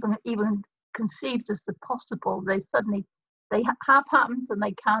never even conceived as the possible, they have happened, and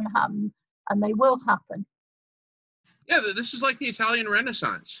they can happen, and they will happen. Yeah, this is like the Italian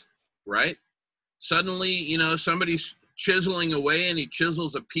Renaissance, right? Suddenly, you know, somebody's chiseling away and he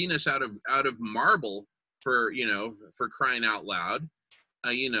chisels a penis out of marble for, you know, for crying out loud.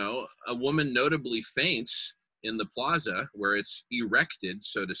 You know, a woman notably faints in the plaza where it's erected,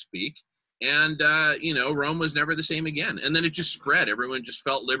 so to speak. And, you know, Rome was never the same again. And then it just spread. Everyone just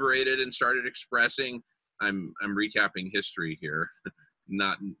felt liberated and started expressing. I'm recapping history here.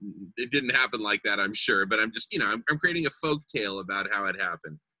 It didn't happen like that, I'm sure, but I'm just, you know, I'm creating a folk tale about how it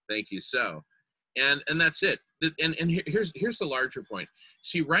happened. Thank you. So, and that's it. And here's the larger point.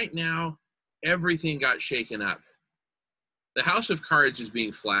 See, right now, everything got shaken up. The house of cards is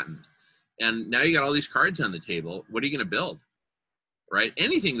being flattened. And now you got all these cards on the table. What are you going to build? Right?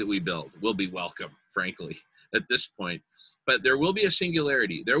 Anything that we build will be welcome, frankly, at this point. But there will be a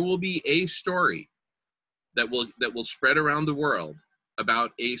singularity. There will be a story that will spread around the world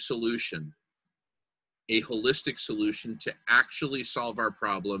about a solution, a holistic solution to actually solve our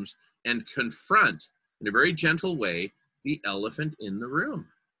problems and confront, in a very gentle way, the elephant in the room.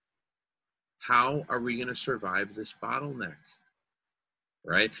 how are we going to survive this bottleneck?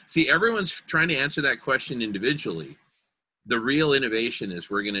 Right? See, everyone's trying to answer that question individually. The real innovation is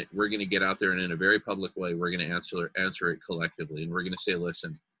we're gonna get out there, and in a very public way, we're gonna answer it collectively, and we're gonna say,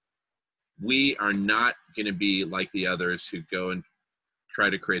 listen, we are not gonna be like the others who go and try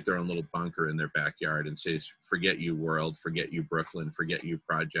to create their own little bunker in their backyard and say, forget you world, forget you Brooklyn, forget you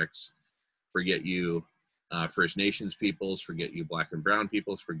projects, forget you First Nations peoples, forget you Black and Brown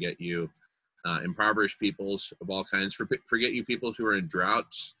peoples, forget you impoverished peoples of all kinds, forget you peoples who are in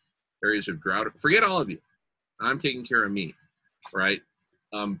droughts, areas of drought, forget all of you. I'm taking care of me, right?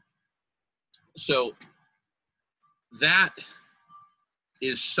 So that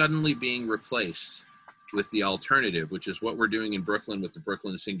is suddenly being replaced with the alternative, which is what we're doing in Brooklyn with the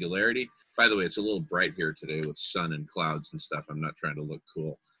Brooklyn Singularity. By the way, it's a little bright here today with sun and clouds and stuff. I'm not trying to look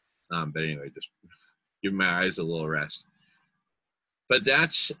cool. But anyway, just give my eyes a little rest. But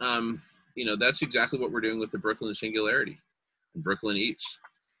that's, that's exactly what we're doing with the Brooklyn Singularity and Brooklyn Eats,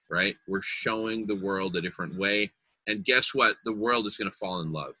 right? We're showing the world a different way. And guess what? The world is going to fall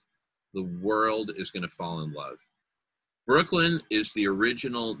in love. The world is going to fall in love. Brooklyn is the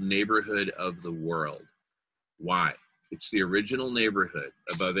original neighborhood of the world. Why? It's the original neighborhood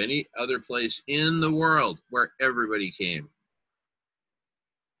above any other place in the world where everybody came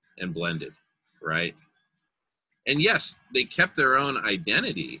and blended, right? And yes, they kept their own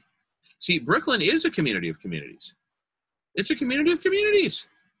identity. See, Brooklyn is a community of communities. It's a community of communities,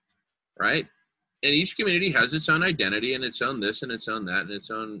 right? And each community has its own identity and its own this and its own that and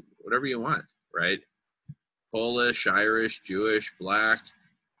its own whatever you want, right? Polish, Irish, Jewish, Black,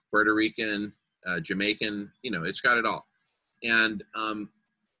 Puerto Rican, Jamaican, it's got it all. And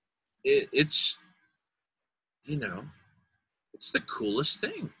it's the coolest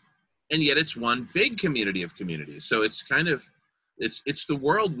thing. And yet it's one big community of communities. So it's kind of, it's the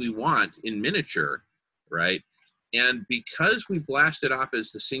world we want in miniature, right? And because we blasted off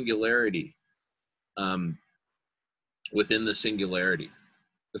as the singularity, within the singularity.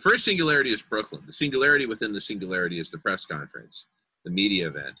 The first singularity is Brooklyn. The singularity within the singularity is the press conference, the media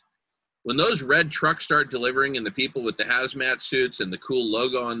event. When those red trucks start delivering and the people with the hazmat suits and the cool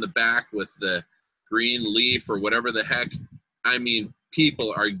logo on the back with the green leaf or whatever the heck, I mean,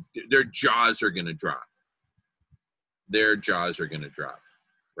 their jaws are going to drop. Their jaws are going to drop,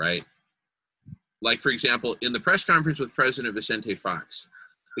 right? Like, for example, in the press conference with President Vicente Fox,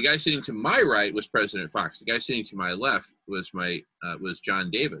 the guy sitting to my right was President Fox. The guy sitting to my left was was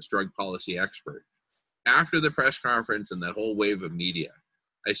John Davis, drug policy expert. After the press conference and that whole wave of media,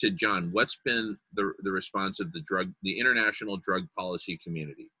 I said, John, what's been the response of the international drug policy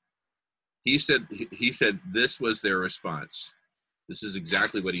community? He said this was their response. This is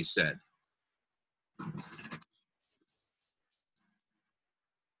exactly what he said.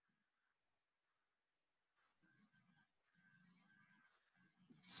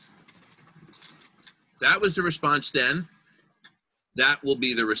 That was the response then. That will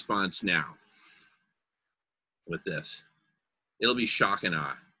be the response now with this. It'll be shock and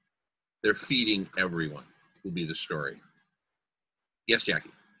awe. They're feeding everyone, will be the story. Yes, Jackie.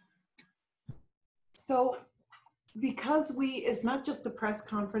 So because it's not just a press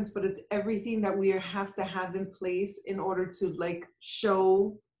conference, but it's everything that we have to have in place in order to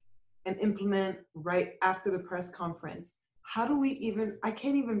show and implement right after the press conference. How do we I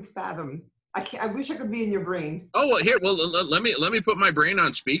can't even fathom. I wish I could be in your brain. Oh, well, here, let me put my brain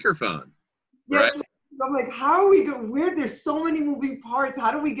on speakerphone. Yeah, right? I'm like, how are we going? There's so many moving parts.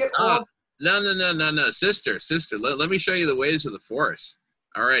 How do we get all? No, sister. Let me show you the ways of the Force.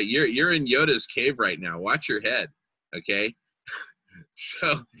 All right, you're in Yoda's cave right now. Watch your head, okay?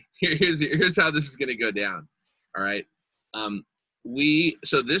 So here's how this is going to go down. All right,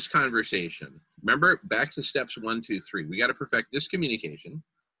 so this conversation. Remember, back to steps 1, 2, 3. We got to perfect this communication.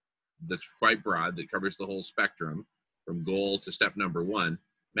 That's quite broad, that covers the whole spectrum from goal to step number 1.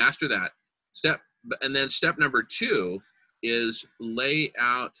 Master that and then step number 2 is lay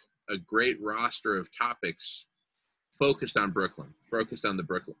out a great roster of topics focused on Brooklyn, focused on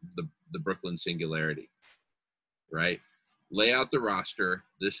the Brooklyn singularity, right? Lay out the roster.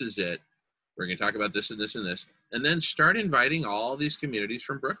 This is it. We're going to talk about this and this and this, and then start inviting all these communities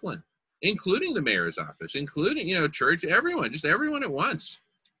from Brooklyn, including the mayor's office, including, church, everyone, just everyone at once.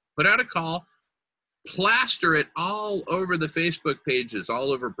 Put out a call, plaster it all over the Facebook pages,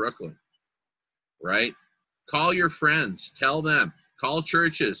 all over Brooklyn, right? Call your friends, tell them, call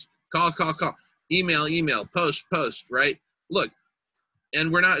churches, call, email, post, right? Look,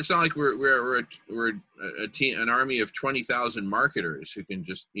 and it's not like we're a team, an army of 20,000 marketers who can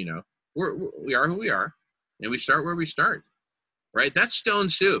just, we are who we are, and we start where we start, right? That's Stone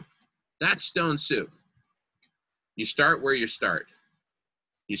Soup. That's Stone Soup. You start where you start.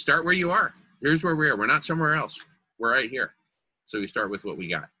 You start where you are. Here's where we are. We're not somewhere else. We're right here. So we start with what we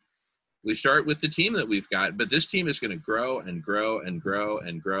got. We start with the team that we've got, but this team is going to grow and grow and grow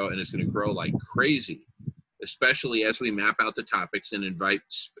and grow, and it's going to grow like crazy, especially as we map out the topics and invite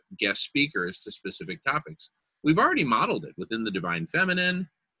guest speakers to specific topics. We've already modeled it within the Divine Feminine,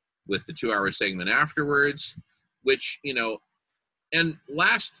 with the 2-hour segment afterwards, which, you know, and the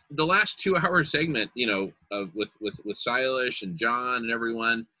last 2-hour segment, you know, with Silas and John and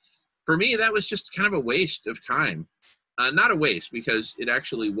everyone, for me, that was just kind of a waste of time. Not a waste, because it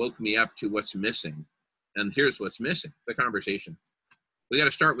actually woke me up to what's missing. And here's what's missing: the conversation. We got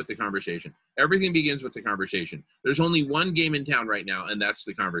to start with the conversation. Everything begins with the conversation. There's only one game in town right now, and that's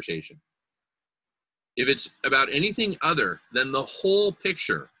the conversation. If it's about anything other than the whole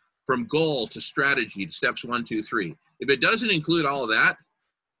picture, from goal to strategy to steps 1, 2, 3, if it doesn't include all of that,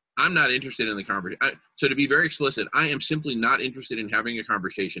 I'm not interested in the conversation. So to be very explicit, I am simply not interested in having a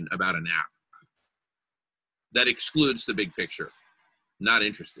conversation about an app that excludes the big picture. Not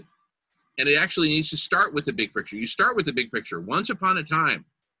interested. And it actually needs to start with the big picture. You start with the big picture. Once upon a time,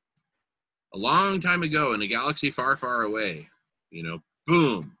 a long time ago in a galaxy far, far away, you know,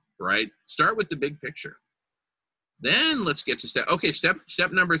 boom, right? Start with the big picture. Then let's get to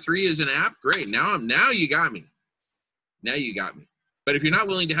step number 3 is an app. Great. Now you got me. Now you got me. But if you're not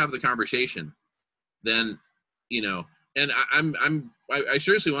willing to have the conversation, then, you know, and I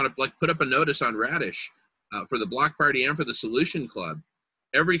seriously want to like put up a notice on Radish for the Block Party and for the Solution Club.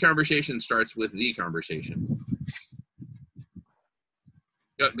 Every conversation starts with the conversation.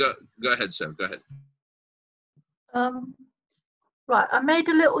 Go ahead, Seb. Go ahead. Right, I made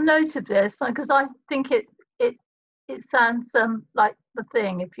a little note of this because I think it sounds like the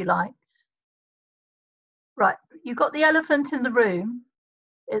thing, if you like. Right, you've got the elephant in the room.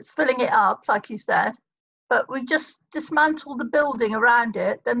 It's filling it up, like you said, but we just dismantle the building around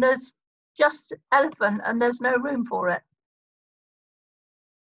it, then there's just elephant and there's no room for it.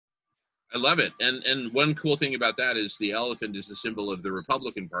 I love it. And one cool thing about that is the elephant is the symbol of the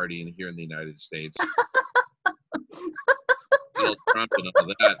Republican Party here in the United States. Donald Trump and all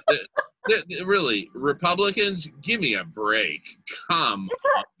that. Really, Republicans, give me a break. Come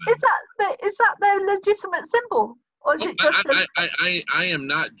on. Is that their legitimate symbol? Or is it just I am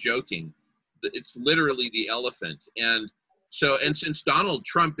not joking. It's literally the elephant. And since Donald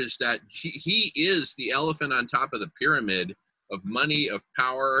Trump is that, he is the elephant on top of the pyramid of money, of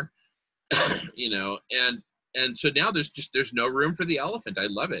power, you know, and so now there's no room for the elephant. I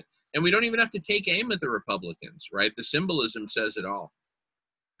love it. And we don't even have to take aim at the Republicans, right? The symbolism says it all.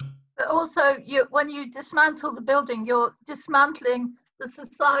 But also, when you dismantle the building, you're dismantling the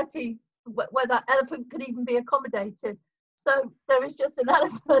society where that elephant could even be accommodated. So there is just an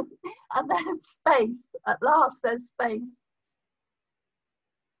elephant and there's space. At last, there's space.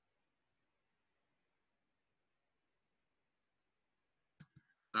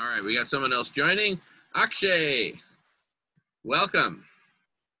 All right, we got someone else joining. Akshay, welcome.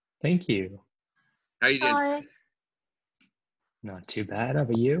 Thank you. How you doing? Hi. Not too bad. How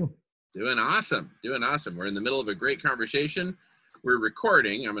about you? Doing awesome. Doing awesome. We're in the middle of a great conversation. We're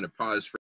recording. I'm going to pause for